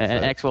SQL wrapper.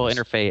 An SQL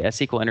interface, a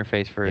SQL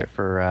interface for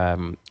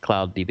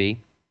Cloud DB.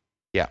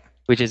 Yeah.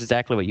 Which is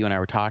exactly what you and I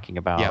were talking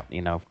about, a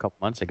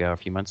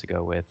few months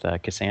ago with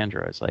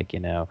Cassandra. It's like,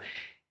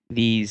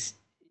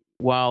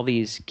 while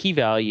these key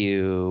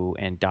value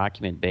and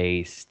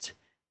document-based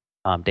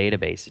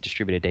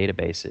distributed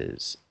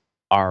databases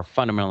are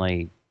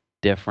fundamentally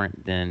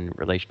different than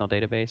relational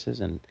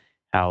databases and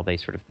how they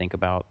sort of think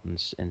about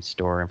and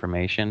store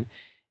information.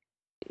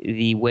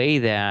 The way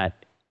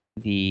that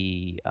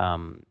the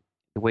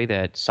way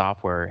that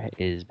software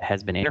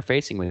has been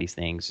interfacing with these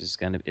things is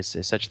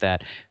such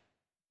that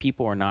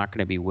people are not going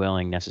to be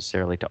willing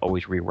necessarily to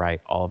always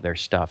rewrite all of their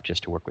stuff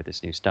just to work with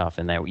this new stuff,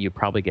 and that you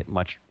probably get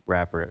much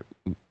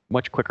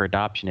quicker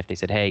adoption if they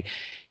said, hey,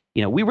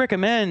 we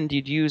recommend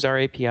you'd use our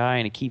API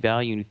and a key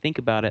value and you think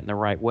about it in the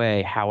right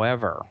way.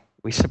 However,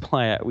 we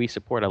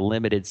support a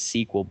limited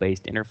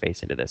SQL-based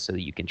interface into this so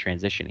that you can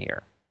transition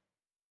here,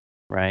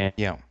 right?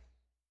 Yeah.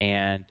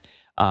 And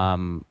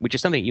which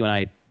is something you and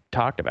I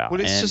talked about.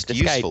 Well, it's and just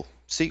useful.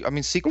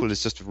 SQL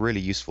is just a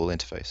really useful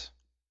interface.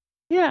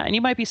 Yeah, and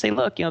you might be saying,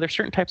 look, there's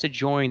certain types of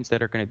joins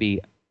that are going to be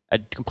a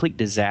complete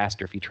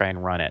disaster if you try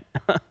and run it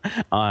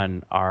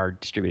on our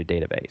distributed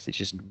database. It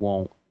just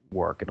won't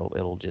work.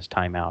 It'll just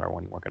time out or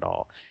won't work at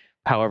all.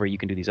 However, you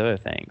can do these other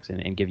things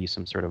and give you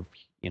some sort of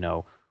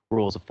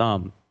rules of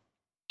thumb.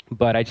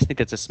 But I just think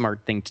that's a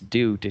smart thing to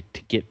do to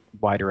get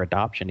wider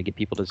adoption, to get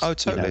people to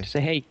totally. To say,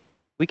 hey,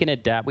 we can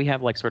adapt. We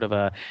have like sort of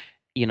a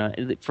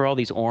for all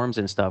these ORMs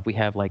and stuff, we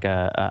have like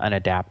an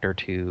adapter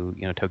to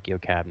Tokyo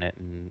Cabinet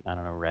and I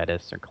don't know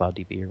Redis or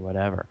CloudDB or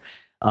whatever.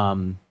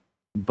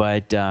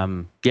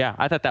 Yeah,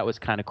 I thought that was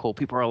kind of cool.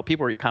 People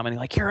were commenting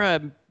like, you're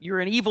an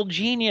evil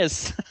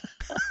genius.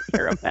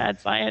 You're a mad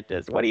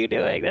scientist. What are you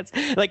doing? That's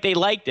like they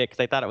liked it because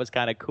they thought it was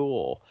kind of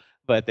cool.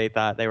 But they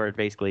thought they were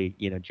basically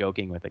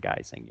joking with the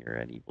guy saying you're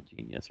an evil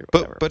genius or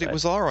whatever. But it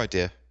was our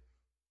idea.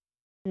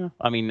 Yeah.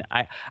 I mean,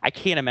 I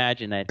can't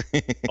imagine that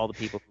all the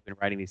people who've been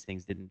writing these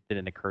things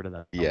didn't occur to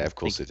them. Yeah, of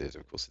course it did.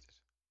 Of course it did.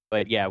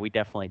 But yeah, we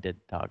definitely did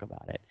talk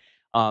about it.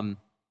 A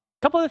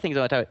couple other things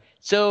I want to talk about.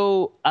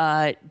 So,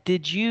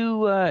 did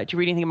you read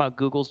anything about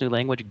Google's new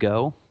language,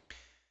 Go?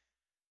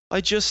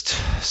 I just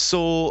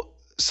saw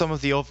some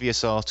of the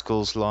obvious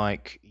articles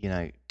like,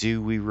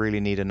 do we really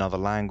need another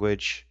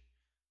language?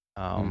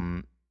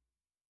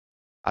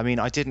 I mean,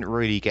 I didn't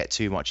really get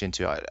too much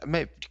into it.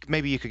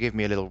 Maybe you could give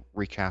me a little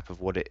recap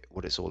of what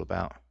it's all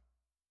about.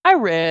 I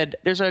read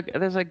there's a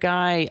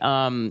guy.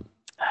 I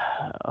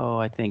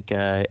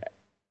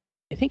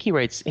think he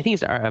writes. I think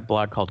he's a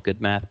blog called Good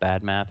Math,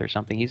 Bad Math or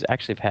something. He's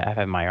actually I've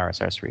had my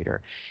RSS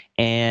reader,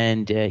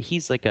 and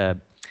he's like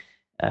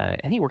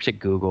and he works at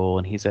Google,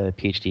 and he's a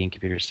PhD in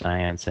computer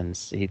science, and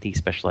he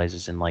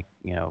specializes in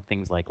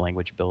things like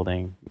language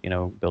building,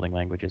 building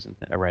languages and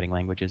writing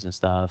languages and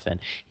stuff. And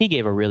he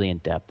gave a really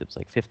in-depth, it was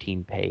like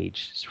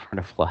 15-page sort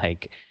of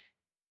like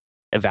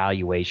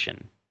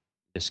evaluation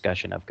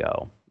discussion of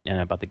Go and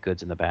about the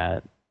goods and the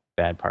bad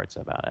parts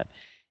about it.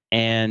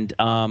 And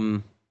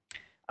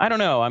I don't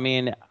know. I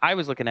mean, I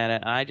was looking at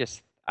it, and I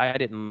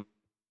didn't.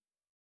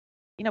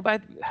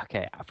 But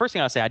okay. First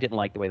thing I'll say, I didn't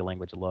like the way the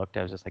language looked.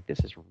 I was just like, this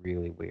is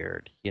really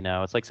weird.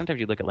 It's like sometimes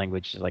you look at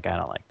language, it's like, I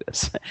don't like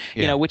this.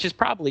 Yeah. Which is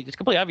probably just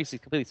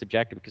completely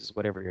subjective because it's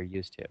whatever you're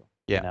used to.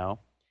 Yeah.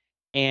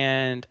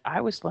 And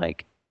I was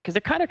like, because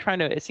they're kind of trying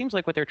to. It seems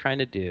like what they're trying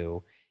to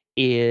do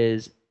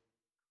is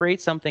create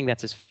something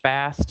that's as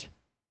fast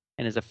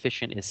and as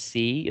efficient as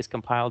C, as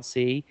compiled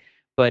C,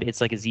 but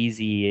it's like as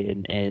easy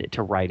and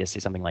to write as say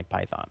something like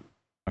Python.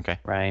 Okay.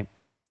 Right.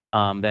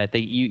 That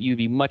you'd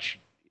be much.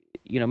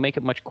 Make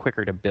it much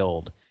quicker to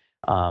build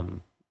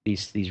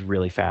these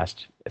really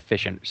fast,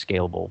 efficient,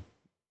 scalable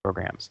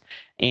programs.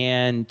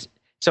 And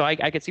so I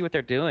could see what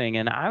they're doing,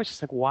 and I was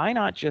just like, why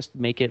not just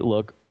make it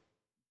look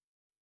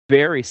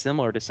very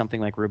similar to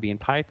something like Ruby and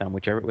Python,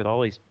 which with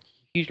all these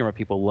huge number of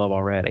people love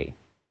already,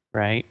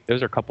 right?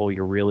 Those are a couple of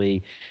your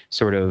really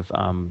sort of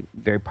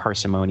very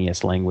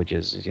parsimonious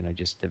languages,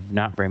 just have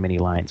not very many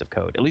lines of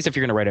code, at least if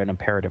you're going to write an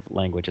imperative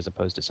language as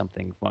opposed to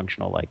something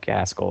functional like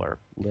Haskell or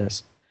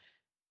Lisp.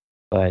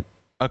 But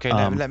okay,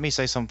 let me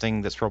say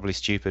something that's probably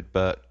stupid,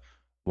 but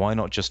why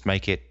not just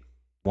make it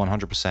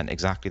 100%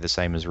 exactly the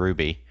same as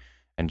Ruby,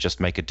 and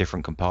just make a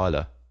different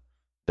compiler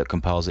that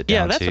compiles it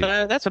down to?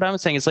 Yeah, that's what I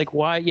was saying. It's like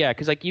why? Yeah,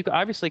 because like you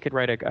obviously could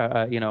write a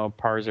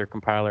parser,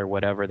 compiler,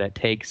 whatever that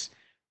takes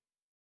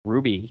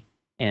Ruby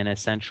and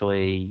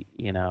essentially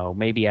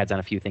maybe adds on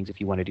a few things if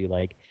you want to do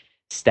like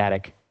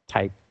static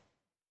type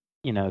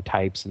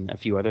types and a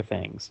few other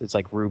things. It's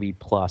like Ruby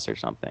plus or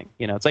something.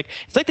 It's like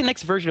the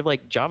next version of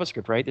like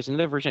JavaScript, right? There's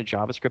another version of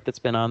JavaScript that's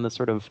been on the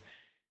sort of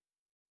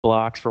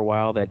blocks for a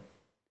while that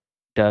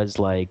does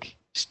like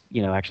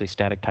actually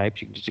static types.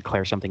 You can just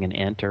declare something an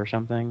int or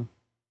something,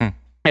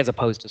 as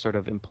opposed to sort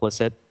of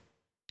implicit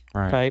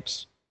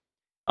types.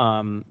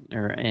 And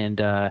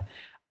I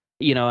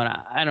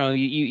don't know.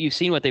 You've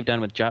seen what they've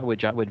done with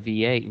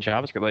V8 and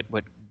JavaScript.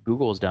 What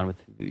Google's done with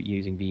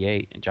using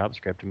V8 and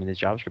JavaScript. I mean, this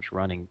JavaScript's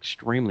running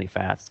extremely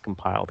fast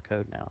compiled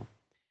code now.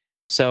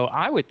 So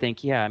I would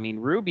think, yeah. I mean,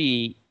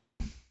 Ruby.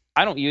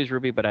 I don't use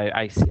Ruby, but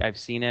I've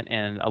seen it,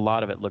 and a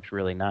lot of it looks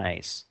really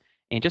nice.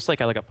 And just like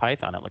I look at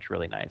Python, it looks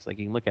really nice. Like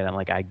you can look at it, and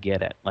like I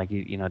get it. Like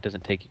it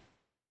doesn't take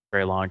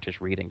very long to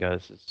just read and go.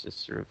 It's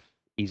just sort of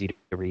easy to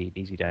read,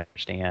 easy to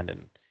understand,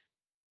 and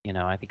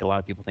I think a lot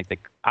of people think that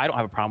I don't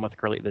have a problem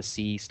with the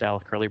C style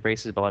curly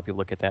braces, but a lot of people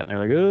look at that and they're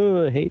like,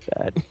 "Oh, I hate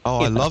that." Oh,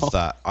 I You love know?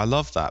 that. I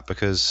love that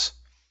because,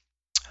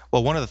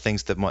 well, one of the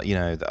things that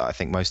that I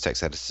think most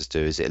text editors do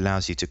is it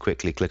allows you to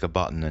quickly click a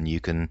button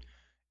and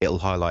it'll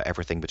highlight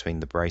everything between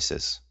the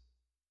braces.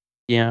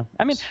 Yeah,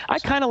 I mean, I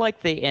So, kind of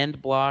like the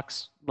end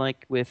blocks,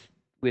 like with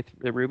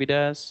the Ruby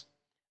does.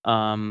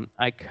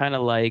 I kind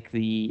of like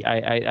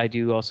I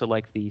do also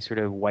like the sort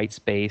of white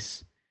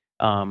space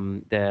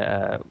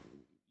that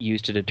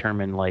used to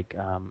determine like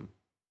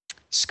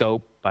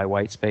scope by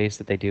white space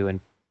that they do in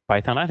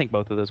Python. I think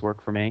both of those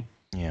work for me.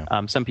 yeah,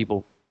 Some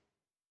people,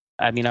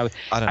 I mean, I don't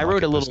I like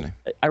wrote it personally.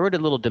 I wrote a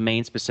little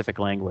domain specific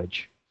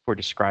language for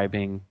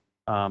describing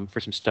for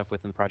some stuff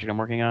within the project I'm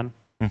working on,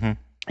 Hmm.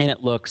 and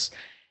it looks,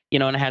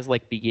 and it has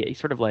like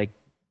sort of like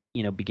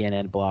begin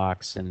end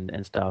blocks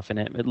and stuff, and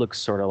it looks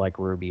sort of like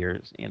Ruby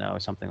or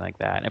something like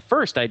that. And at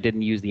first, I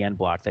didn't use the end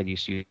blocks; I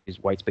used to use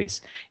white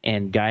space.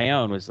 And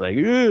Guyon was like,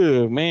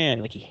 "Oh man,"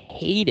 like he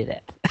hated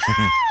it.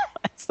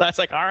 So I was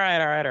like, all right,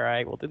 all right, all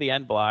right. We'll do the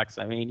end blocks.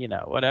 I mean,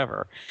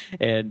 whatever.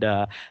 And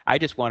I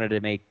just wanted to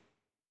make,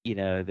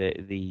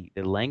 the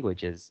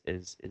language as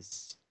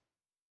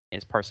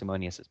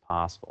parsimonious as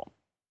possible.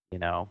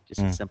 Just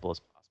as Mm. simple as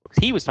possible.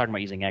 Because he was talking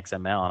about using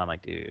XML, and I'm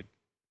like, dude,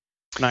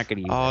 I'm not going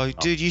to use Oh, XML.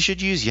 dude, you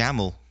should use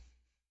YAML.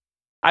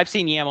 I've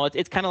seen YAML.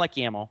 It's kind of like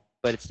YAML,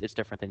 but it's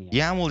different than YAML.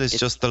 YAML is It's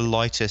just the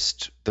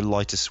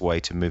lightest way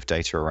to move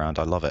data around.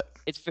 I love it.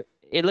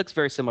 it looks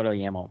very similar to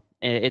YAML.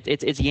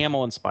 It's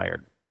YAML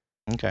inspired.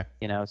 Okay.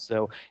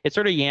 So it's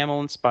sort of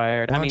YAML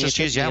inspired. Why I not mean, it just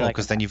took use me YAML? like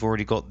Because then you've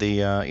already got the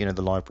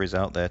the libraries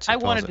out there to I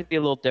parse wanted it. to be a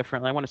little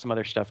different. I wanted some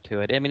other stuff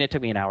to it. I mean, it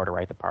took me an hour to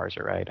write the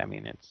parser, right? I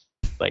mean, it's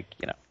like,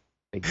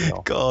 big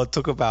deal. God,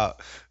 talk about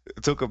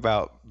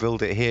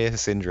build it here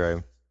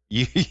syndrome.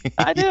 You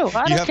I do. I you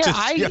don't have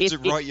care. to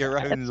write your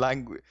own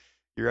language,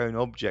 your own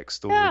object Yeah.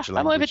 storage I'm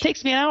like, if it language.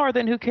 takes me an hour,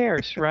 then who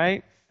cares,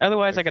 right?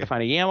 Otherwise, I got to Okay.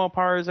 find a YAML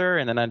parser,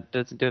 and then it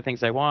doesn't do the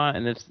things I want,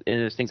 and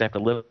there's things I have to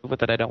live with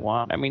that I don't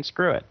want. I mean,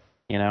 screw it.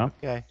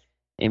 Okay.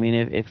 I mean,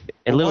 if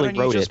I Well, why literally don't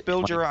you wrote it just in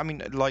build like your? I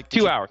mean, like,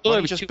 2 hours. why Literally, don't it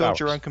you was just two build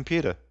your hours. own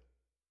computer?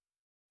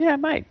 Yeah, I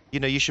might.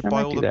 You should I buy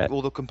might all do that.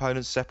 the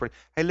components separate.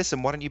 Hey,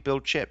 listen, why don't you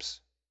build chips?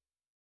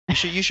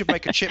 You should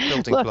make a chip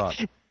building Look,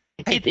 plant.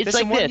 Hey, it's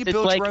listen, like why don't this. you It's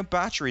build your like own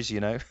batteries?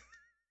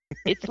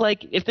 it's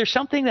like if there's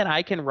something that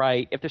I can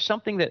write, if there's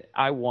something that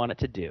I want it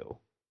to do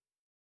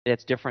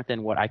that's different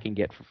than what I can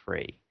get for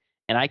free,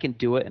 and I can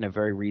do it in a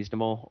very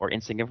reasonable or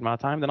insignificant amount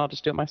of time, then I'll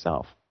just do it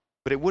myself.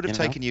 But it would have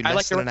taken you I like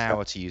less to than an write stuff.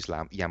 hour to use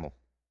YAML.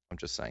 I'm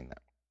just saying that.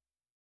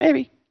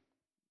 Maybe,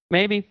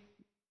 maybe,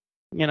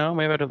 maybe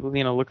I have to,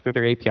 look through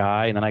their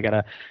API, and then I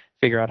gotta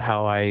figure out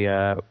how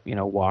I,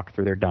 walk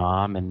through their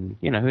DOM, and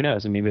who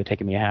knows? And maybe it's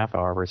taking me a half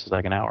hour versus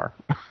like an hour.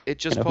 It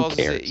just Who pauses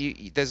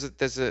it. cares?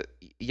 There's a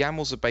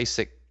YAML's a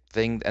basic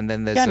thing, and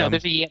then there's Yeah, no,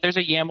 there's a YAML there's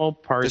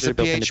a parser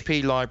built into.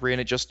 PHP library, and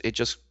it just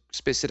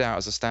spits it out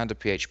as a standard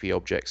PHP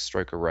object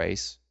stroke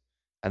arrays,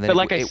 and then But it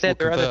like I it will said,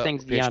 there are other convert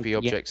things beyond PHP YAML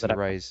objects and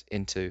arrays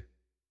into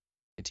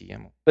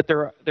YAML. but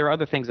there are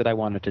other things that I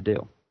wanted to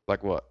do.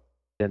 Like what?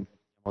 Than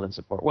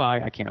support. Well,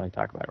 I can't really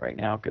talk about it right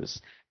now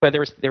but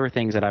there were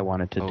things that I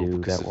wanted to Oh, do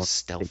because that of were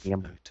stealth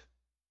YAML. mode.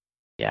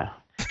 Yeah.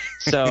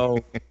 So,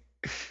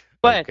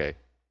 but Okay.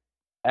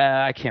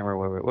 I can't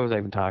remember what was I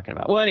even talking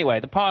about. Well,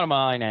 anyway, the bottom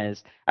line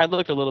is I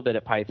looked a little bit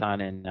at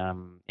Python and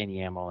in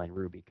YAML and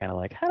Ruby, kind of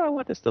like how do I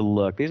want this to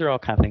look. These are all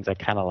kind of things I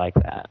kind of like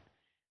that.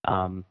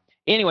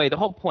 Anyway, the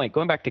whole point,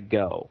 going back to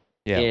Go,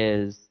 Yeah.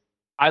 is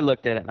I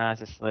looked at it and I was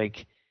just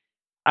like,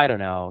 I don't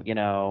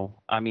know.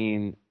 I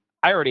mean,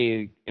 I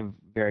already am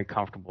very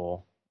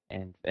comfortable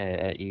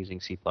at using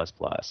C++.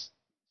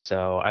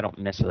 So I don't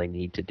necessarily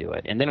need to do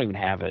it. And they don't even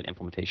have an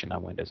implementation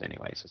on Windows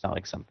anyway, so it's not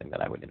like something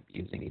that I would be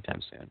using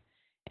anytime soon.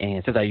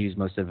 And since I use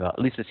most of, at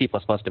least the C++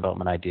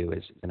 development I do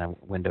is in a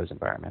Windows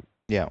environment.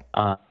 Yeah.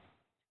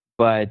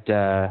 But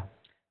I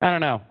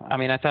don't know. I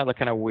mean, I thought it looked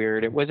kind of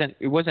weird. We're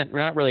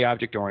not really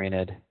object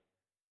oriented.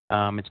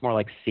 It's more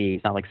like C.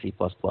 It's not like C++.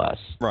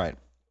 Right.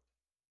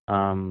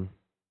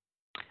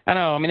 I don't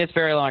know. I mean, it's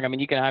very long. I mean,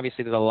 you can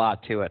obviously there's a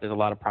lot to it. There's a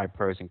lot of probably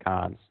pros and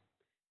cons,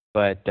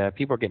 but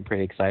people are getting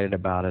pretty excited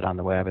about it on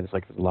the web, and it's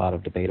like there's a lot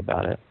of debate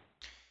about it.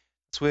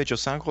 It's weird. Your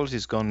sound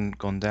quality's gone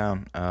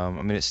down. I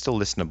mean, it's still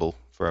listenable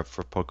for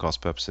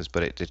podcast purposes,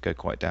 but it did go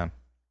quite down.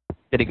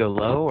 Did it go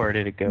low or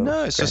did it go?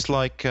 No, it's just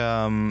like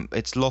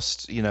it's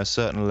lost, a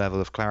certain level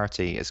of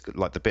clarity. It's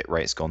like the bit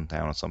rate's gone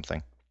down or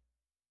something.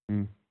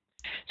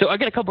 So I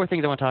got a couple more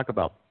things I want to talk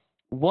about.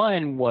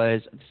 One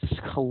was this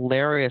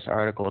hilarious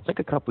article. It's like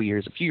a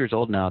few years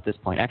old now at this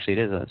point. Actually, it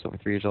is. It's over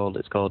 3 years old.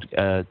 It's called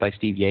by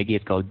Steve Yagi.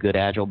 It's called Good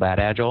Agile, Bad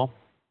Agile.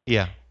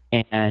 Yeah.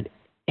 And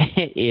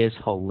it is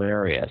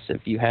hilarious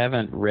if you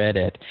haven't read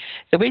it.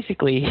 So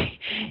basically,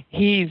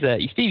 he's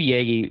Steve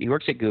Yagi. He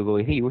works at Google.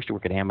 He used to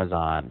work at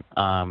Amazon.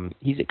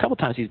 He's a couple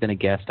times he's been a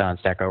guest on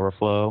Stack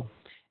Overflow.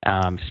 He's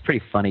a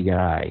pretty funny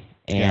guy,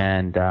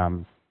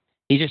 and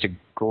he's just a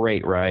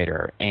great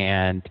writer.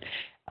 And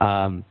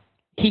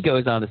he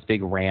goes on this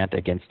big rant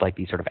against like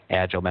these sort of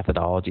agile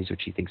methodologies,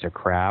 which he thinks are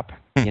crap.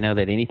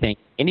 That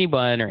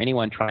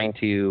anyone trying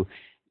to,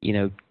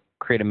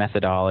 create a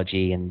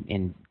methodology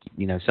and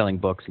selling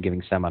books and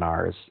giving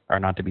seminars are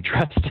not to be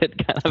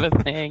trusted, kind of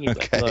a thing. He's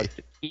Okay. like, look,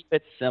 keep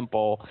it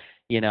simple,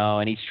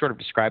 and he sort of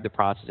described the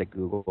process at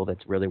Google that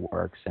really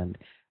works and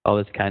all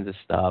this kinds of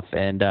stuff.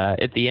 And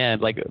at the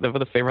end, like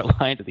the favorite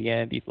lines at the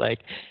end, he's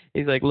like,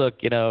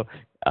 look,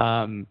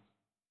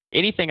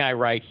 anything I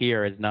write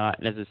here is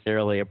not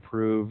necessarily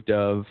approved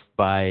of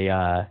by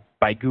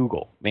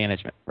Google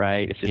management,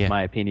 right? It's just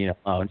my opinion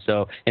alone.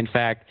 So, in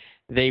fact,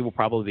 they will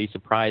probably be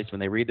surprised when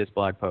they read this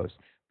blog post.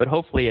 But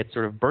hopefully, it's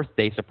sort of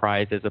birthday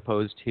surprise as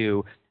opposed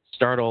to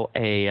startle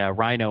a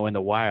rhino in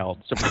the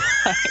wild surprise.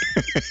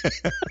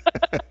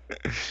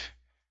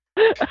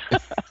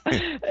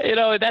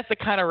 That's the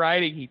kind of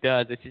writing he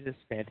does. It's just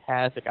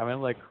fantastic. I mean,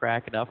 I'm like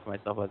cracking up for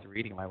myself as I was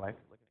reading. My wife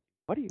was looking at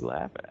me, what are you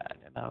laughing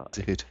at?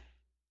 Dude.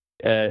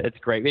 It's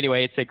great.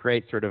 Anyway, it's a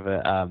great sort of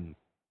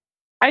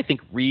I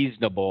think,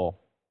 reasonable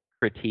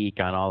critique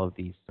on all of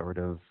these sort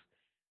of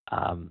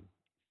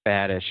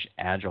faddish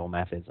agile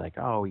methods, like,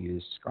 oh, we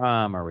use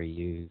Scrum or we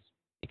use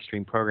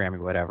extreme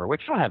programming or whatever,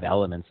 which all have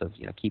elements of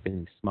keeping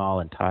things small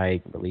and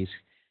tight, release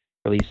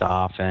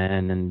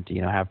often, and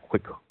have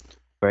quick,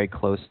 very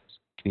close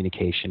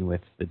communication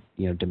with the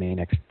domain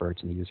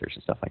experts and the users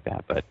and stuff like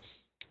that. But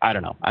I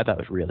don't know. I thought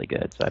it was really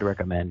good, so I'd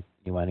recommend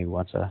anyone who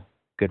wants a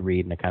good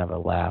read and a kind of a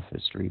laugh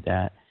is to read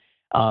that.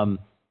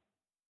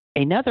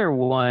 Another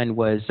one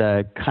was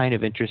kind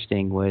of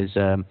interesting. Was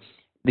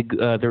the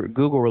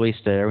Google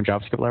released their own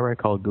JavaScript library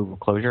called Google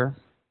Closure.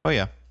 Oh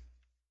yeah,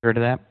 heard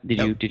of that?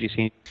 Did you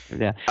see?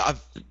 Yeah,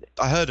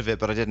 I heard of it,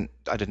 but I didn't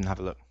have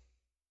a look.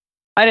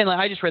 I didn't.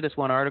 I just read this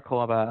one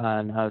article about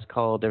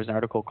there was an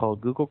article called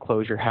Google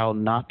Closure: How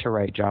Not to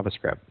Write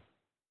JavaScript.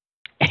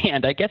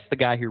 And I guess the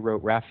guy who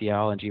wrote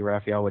Raphael and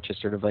gRaphael, which is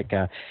sort of like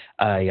a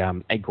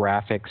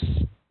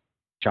graphics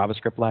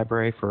JavaScript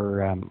library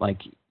for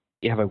like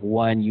you have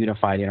one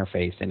unified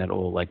interface and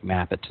it'll like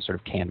map it to sort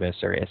of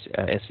Canvas or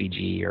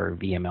SVG or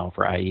VML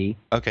for IE.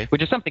 Okay.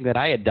 Which is something that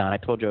I had done. I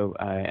told you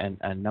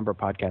a number of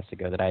podcasts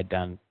ago that I had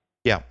done.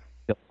 Yeah.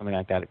 Something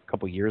like that a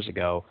couple years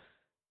ago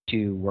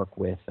to work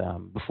with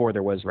before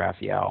there was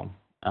Raphael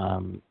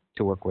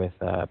to work with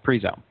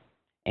Prezo.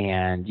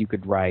 And you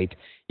could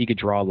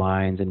draw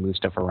lines and move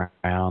stuff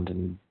around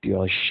and do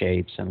all these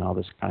shapes and all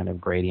this kind of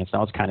gradients and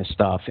all this kind of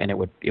stuff, and it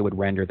would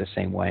render the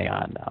same way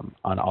on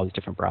all these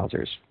different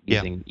browsers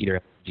using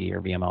either FG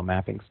or VML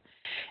mappings.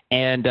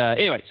 And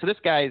anyway, so this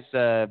guy's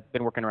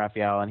been working on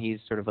Raphael, and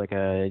he's sort of like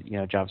a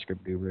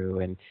JavaScript guru,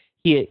 and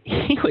he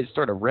was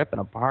sort of ripping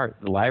apart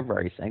the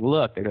library, saying,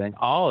 "Look, they're doing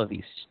all of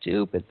these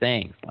stupid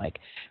things.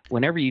 Like,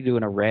 whenever you do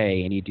an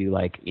array and you do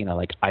let's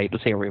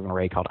say we have an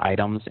array called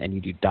items, and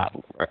you do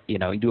you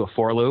do a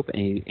for loop,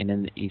 and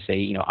then you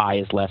say I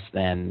is less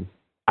than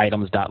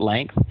items dot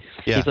length."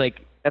 Yeah. He's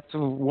like, that's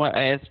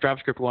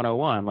JavaScript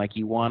 101. Like,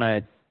 you want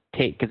to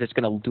take, because it's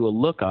going to do a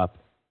lookup.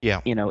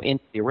 Yeah. Into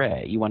the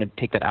array. You want to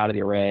take that out of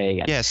the array.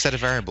 And set a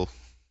variable.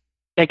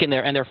 Like in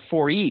their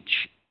for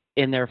each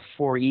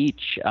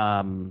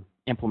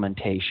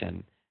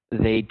implementation,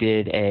 they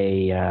did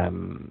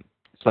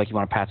it's like you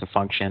want to pass a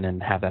function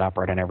and have that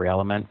operate on every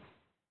element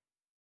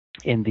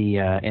in the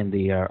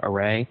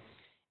array.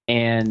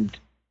 And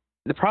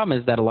the problem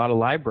is that a lot of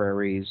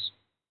libraries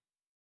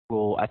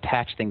will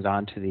attach things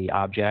onto the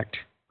object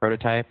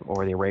prototype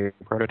or the array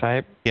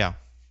prototype. Yeah.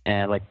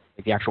 And like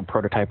the actual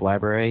prototype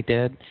library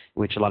did,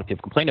 which a lot of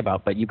people complain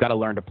about, but you've got to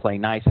learn to play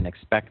nice and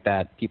expect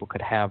that people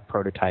could have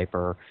prototype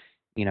or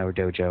or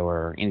Dojo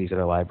or any of these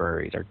other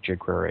libraries or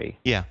jQuery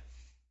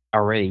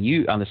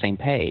already on the same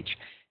page.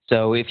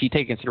 So if you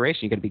take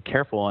consideration, you got to be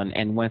careful.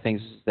 And one of the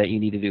things that you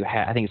need to do,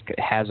 I think it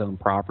has own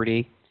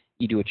property.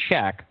 You do a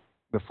check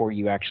before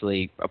you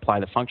actually apply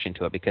the function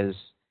to it, because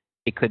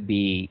it could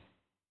be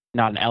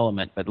not an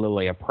element, but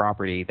literally a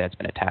property that's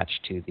been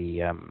attached to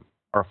the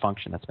or a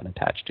function that's been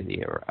attached to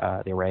the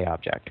array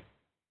object.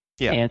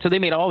 Yeah. And so they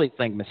made all these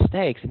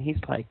mistakes, and he's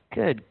like,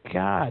 "Good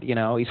God,"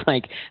 he's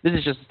like, "This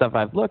is just stuff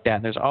I've looked at,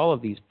 and there's all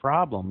of these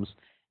problems,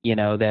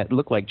 that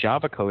look like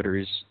Java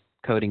coders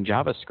coding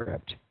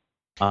JavaScript."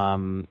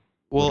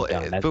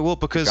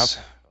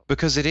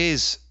 Because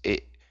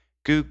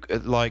Google,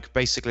 like,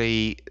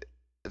 basically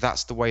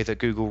that's the way that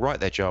Google write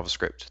their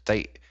JavaScript.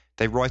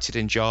 They write it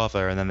in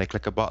Java, and then they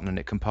click a button and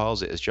it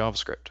compiles it as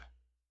JavaScript.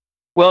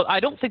 Well, I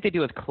don't think they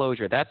do with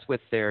Clojure. That's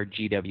with their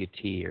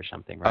GWT or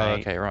something, right? Oh,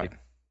 okay, right.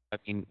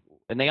 And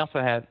they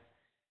also have.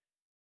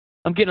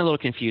 I'm getting a little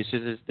confused.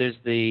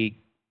 There's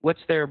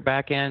what's their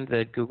backend,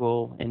 the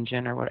Google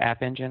engine or what,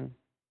 App Engine?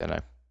 I don't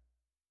know.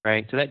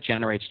 Right, so that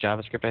generates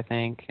JavaScript, I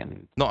think,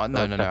 and no.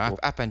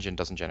 App Engine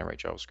doesn't generate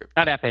JavaScript.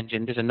 Not App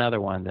Engine. There's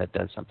another one that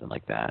does something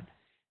like that.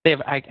 They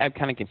have. I'm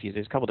kind of confused.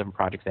 There's a couple different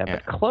projects there,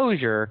 but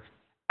Clojure,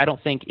 I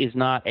don't think, is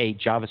not a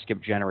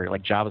JavaScript generator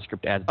like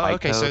JavaScript as bytecode.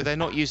 Okay, so they're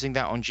not using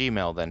that on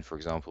Gmail then, for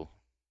example.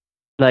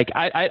 Like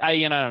I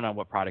don't know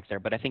what products there,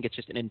 but I think it's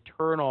just an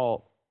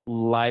internal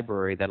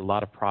library that a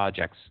lot of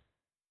projects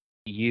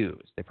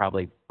use. They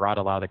probably brought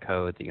a lot of the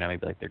code,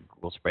 maybe like their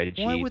Google Why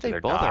spreadsheets would or they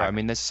their bother? I docs.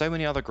 mean, there's so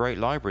many other great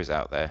libraries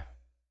out there.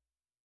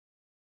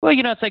 Well,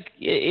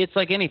 it's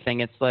like anything.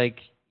 It's like,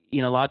 a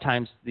lot of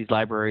times these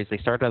libraries, they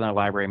started on a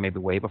library maybe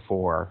way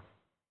before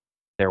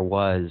there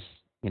was,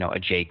 a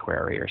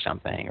jQuery or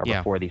something, or Yeah.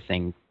 before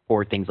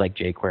things like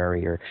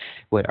jQuery or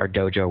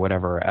Dojo or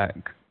whatever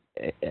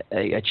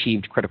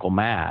achieved critical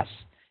mass,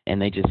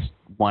 and they just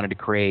wanted to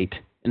create,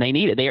 and they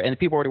needed, and the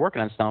people were already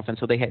working on stuff, and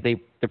so they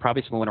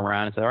probably someone went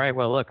around and said, all right,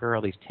 well, look, here are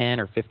all these 10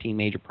 or 15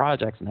 major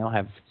projects, and they'll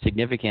have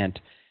significant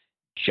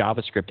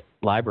JavaScript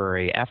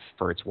library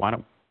efforts. Why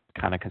don't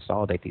kind of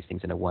consolidate these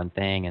things into one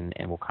thing, and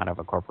we'll kind of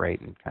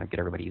incorporate and kind of get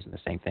everybody using the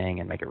same thing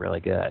and make it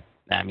really good.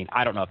 I mean,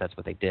 I don't know if that's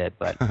what they did,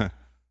 but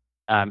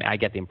I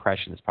get the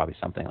impression it's probably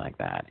something like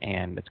that.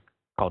 And it's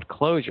called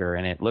Clojure,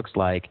 and it looks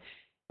like,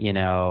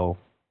 well,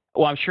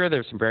 I'm sure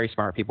there's some very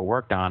smart people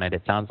worked on it.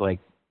 It sounds like,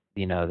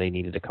 they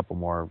needed a couple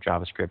more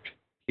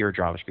pure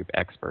JavaScript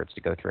experts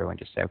to go through and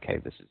just say, okay,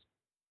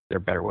 there are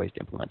better ways to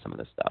implement some of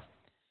this stuff.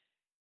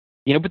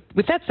 But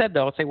with that said,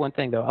 though, I'll say one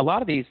thing, though. A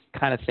lot of these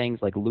kind of things,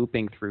 like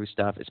looping through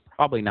stuff, is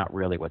probably not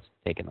really what's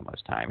taking the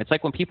most time. It's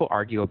like when people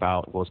argue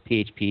about, well, is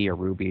PHP or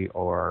Ruby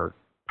or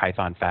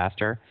Python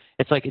faster?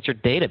 It's like, it's your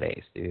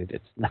database, dude.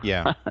 It's not.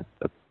 Yeah.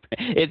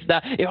 It's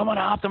not. If I'm going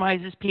to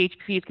optimize this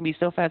PHP, it's going to be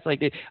so fast. Like,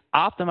 dude,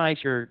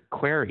 optimize your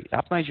queries,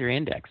 optimize your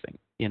indexing.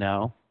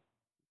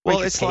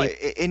 Well, it's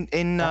like in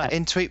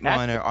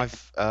TweetMiner,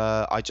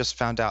 I just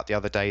found out the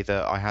other day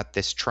that I had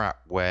this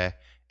trap where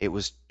it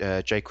was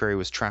jQuery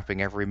was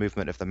trapping every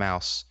movement of the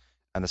mouse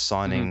and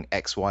assigning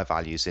XY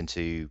values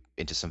into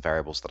some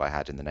variables that I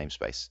had in the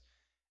namespace.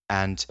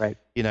 And right.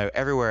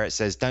 Everywhere it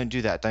says don't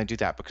do that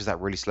because that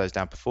really slows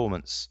down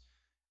performance.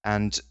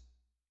 And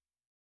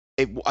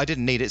I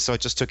didn't need it, so I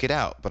just took it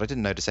out, but I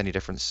didn't notice any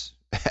difference,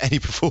 any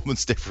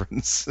performance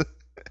difference.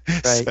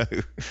 Right. So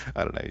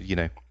I don't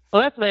know,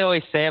 Well, that's what they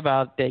always say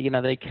about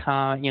that. They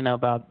can't,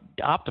 about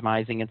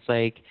optimizing. It's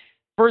like,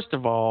 first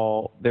of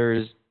all,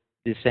 there's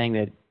this saying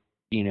that,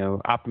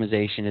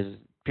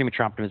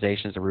 premature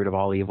optimization is the root of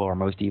all evil or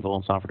most evil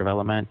in software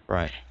development.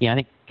 Right. Yeah, I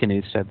think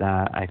Knuth said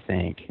that. I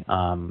think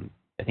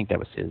that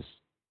was his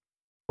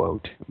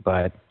quote,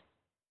 but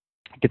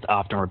it gets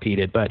often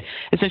repeated. But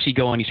essentially, you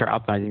go and you start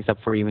optimizing stuff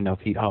before you even know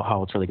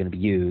how it's really going to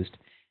be used.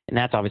 And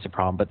that's obviously a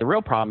problem. But the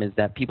real problem is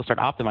that people start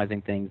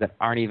optimizing things that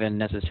aren't even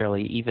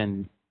necessarily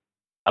even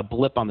a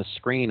blip on the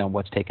screen on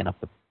what's taking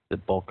up the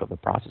bulk of the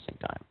processing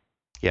time.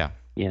 Yeah.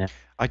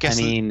 I guess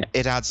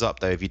it adds up,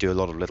 though, if you do a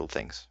lot of little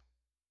things.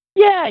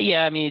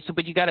 Yeah. I mean,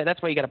 but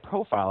that's why you got to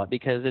profile it,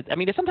 because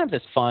sometimes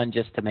it's fun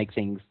just to make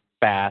things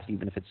fast,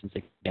 even if it's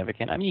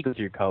insignificant. I mean, you go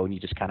through your code and you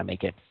just kind of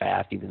make it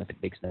fast, even if it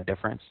makes no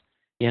difference.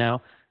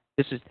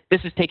 This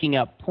is taking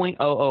up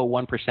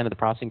 0.001% of the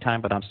processing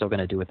time, but I'm still going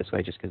to do it this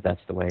way just because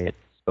that's the way it's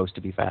supposed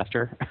to be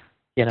faster.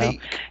 Hey.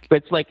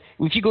 But it's like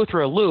if you go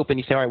through a loop and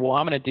you say, all right, well,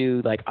 I'm going to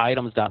do like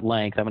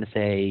items.length. I'm going to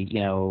say,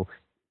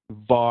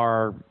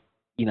 var,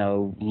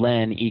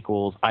 len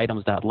equals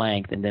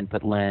items.length, and then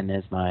put len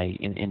as my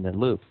in the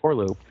loop for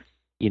loop.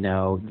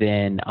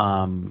 Then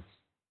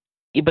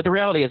but the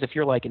reality is, if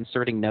you're like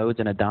inserting nodes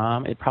in a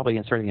DOM,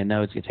 inserting a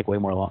node is going to take way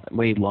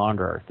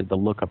longer the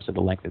lookups of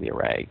the length of the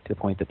array to the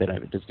point that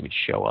it doesn't even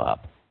show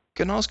up.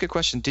 Can I ask a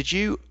question? Did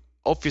you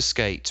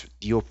obfuscate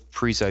your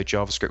prezo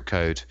JavaScript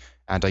code,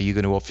 and are you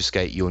going to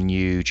obfuscate your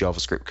new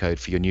JavaScript code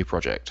for your new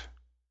project?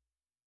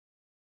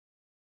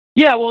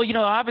 Yeah, well,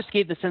 I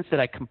obfuscate in the sense that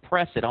I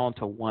compress it all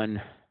into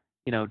one,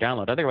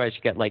 download. Otherwise,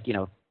 you get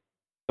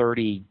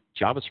 30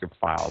 JavaScript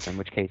files, in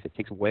which case it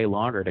takes way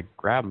longer to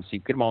grab them. So you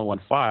get them all in one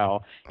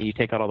file, and you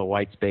take out all the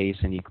white space,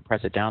 and you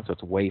compress it down so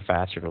it's way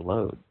faster to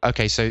load.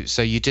 Okay,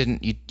 so you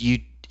didn't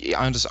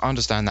I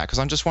understand that, because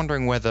I'm just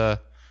wondering whether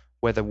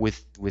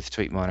with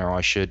TweetMiner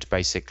I should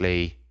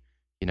basically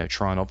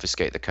try and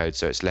obfuscate the code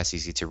so it's less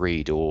easy to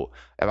read, or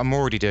I'm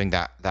already doing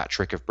that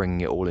trick of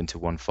bringing it all into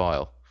one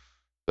file.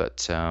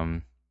 But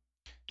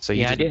so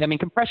yeah, I did. I mean,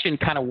 compression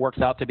kind of works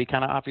out to be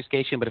kind of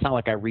obfuscation, but it's not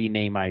like I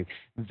rename my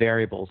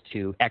variables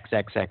to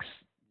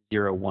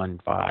XXX015,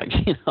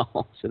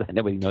 so that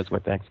nobody knows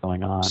what the heck's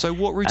going on. So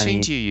what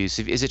routine do you use?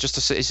 Is it just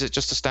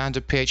a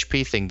standard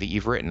PHP thing that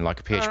you've written, like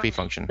a PHP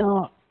function?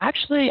 No,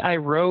 actually, I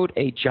wrote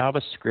a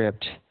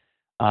JavaScript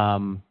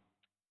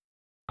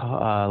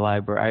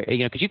library.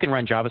 Because you can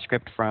run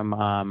JavaScript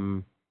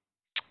from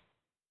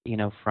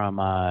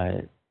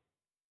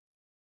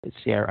let's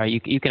see,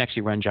 you can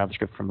actually run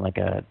JavaScript from like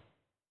a,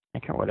 I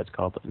can't remember what it's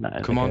called.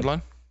 Command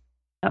line?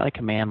 Not like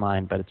command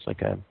line, but it's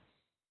like a,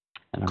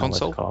 I don't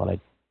console? know what it's called.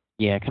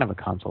 Yeah, kind of a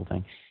console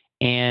thing.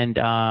 And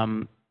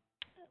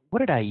what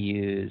did I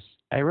use?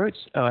 I wrote,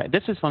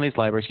 this is one of these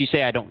libraries. You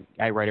say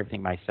I write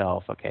everything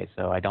myself. Okay,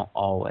 so I don't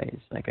always.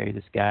 Like I use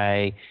this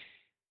guy,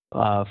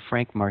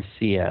 Frank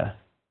Marcia,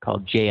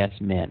 called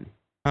JSmin.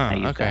 I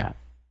use that.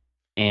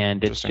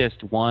 And it's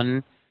just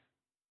one,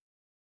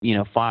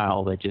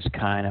 file that just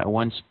kind of,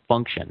 one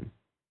function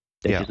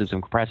that just loops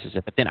and compresses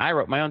it. But then I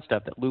wrote my own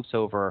stuff that loops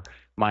over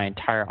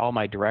all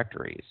my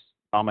directories,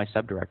 all my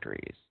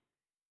subdirectories.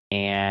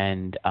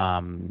 and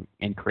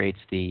creates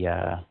these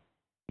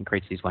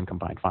one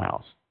combined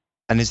files.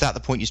 And is that the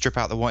point you strip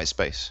out the white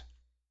space?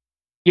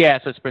 Yeah,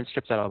 so it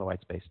strips out all the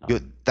white space.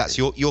 That's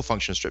your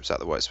function strips out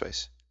the white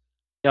space.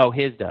 No,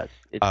 his does.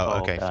 It's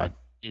called, okay, fine.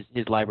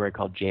 His library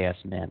called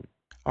JSMin.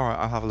 All right,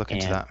 I'll have a look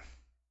into that.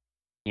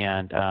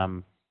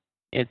 And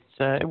it's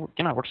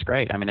it works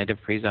great. I mean, I did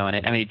Prezo in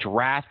it. I mean, it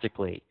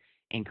drastically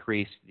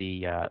increased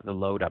the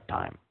load up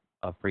time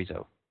of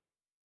Prezo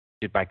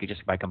just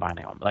by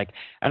combining them. Like,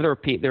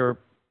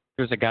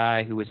 there's a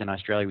guy who was in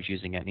Australia who was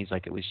using it, and he's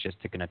like, it was just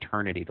took an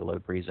eternity to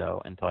load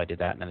Prezo until I did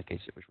that. And in the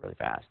case, it was really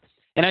fast.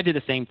 And I did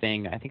the same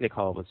thing. I think they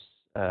call it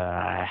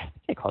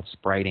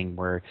spriting,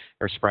 or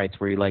sprites,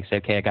 where you like say,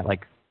 okay, I got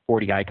like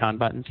 40 icon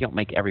buttons. You don't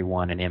make every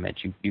one an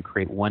image. You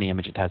create one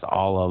image that has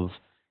all of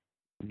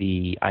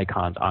the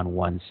icons on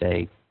one,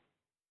 say,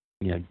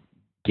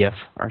 GIF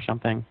or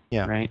something,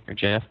 right, or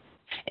GIF,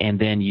 and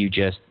then you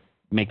just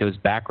make those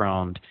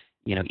background.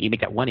 You make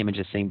that one image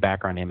the same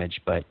background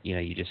image, but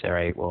you just say, all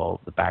right,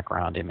 well, the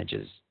background image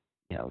is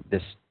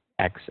this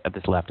X at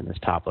this left and this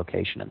top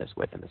location and this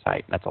width and this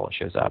height. And that's all it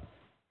shows up.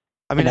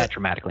 I mean, that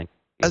dramatically.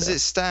 As it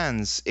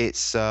stands,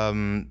 it's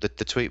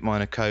the tweet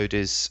miner code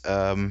is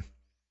I'm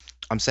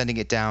sending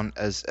it down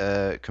as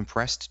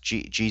compressed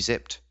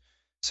gzipped.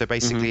 So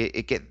basically,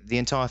 the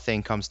entire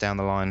thing comes down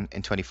the line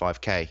in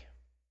 25K.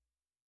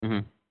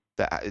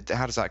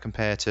 How does that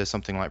compare to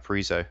something like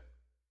Prezo?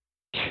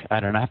 I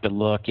don't know. I have to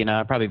look. It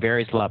probably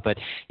varies a lot, but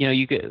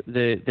you get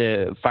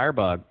the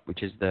Firebug,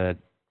 which is the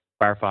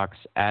Firefox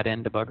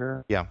add-in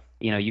debugger. Yeah.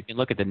 You can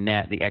look at the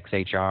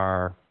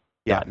xhr.net,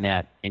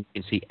 and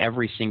you can see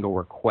every single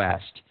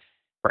request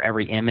for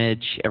every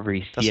image,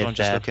 every That's CSS, what I'm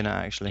just looking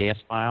at, actually. JS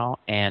file,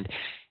 and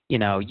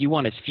you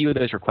want as few of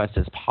those requests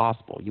as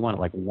possible. You want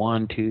like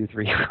 1, 2,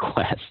 3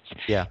 requests.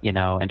 Yeah.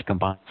 And to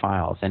combine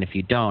files. And if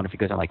it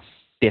goes on like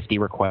 50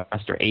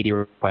 requests or 80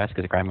 requests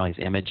because of grabbing all these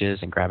images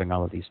and grabbing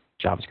all of these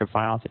JavaScript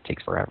files, it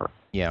takes forever.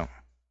 Yeah.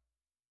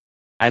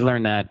 I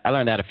learned that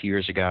a few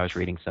years ago. I was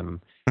reading there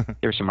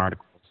were some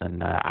articles,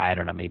 and I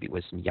don't know, maybe it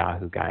was some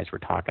Yahoo guys were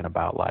talking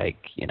about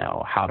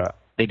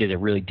they did a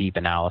really deep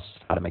analysis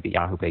of how to make the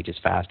Yahoo pages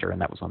faster,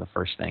 and that was one of the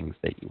first things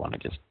that you want to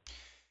just.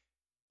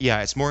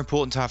 Yeah, it's more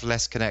important to have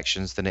less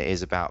connections than it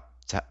is about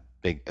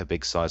a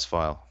big size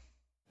file.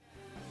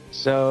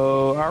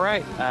 So, all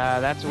right,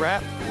 that's a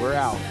wrap. We're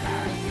out.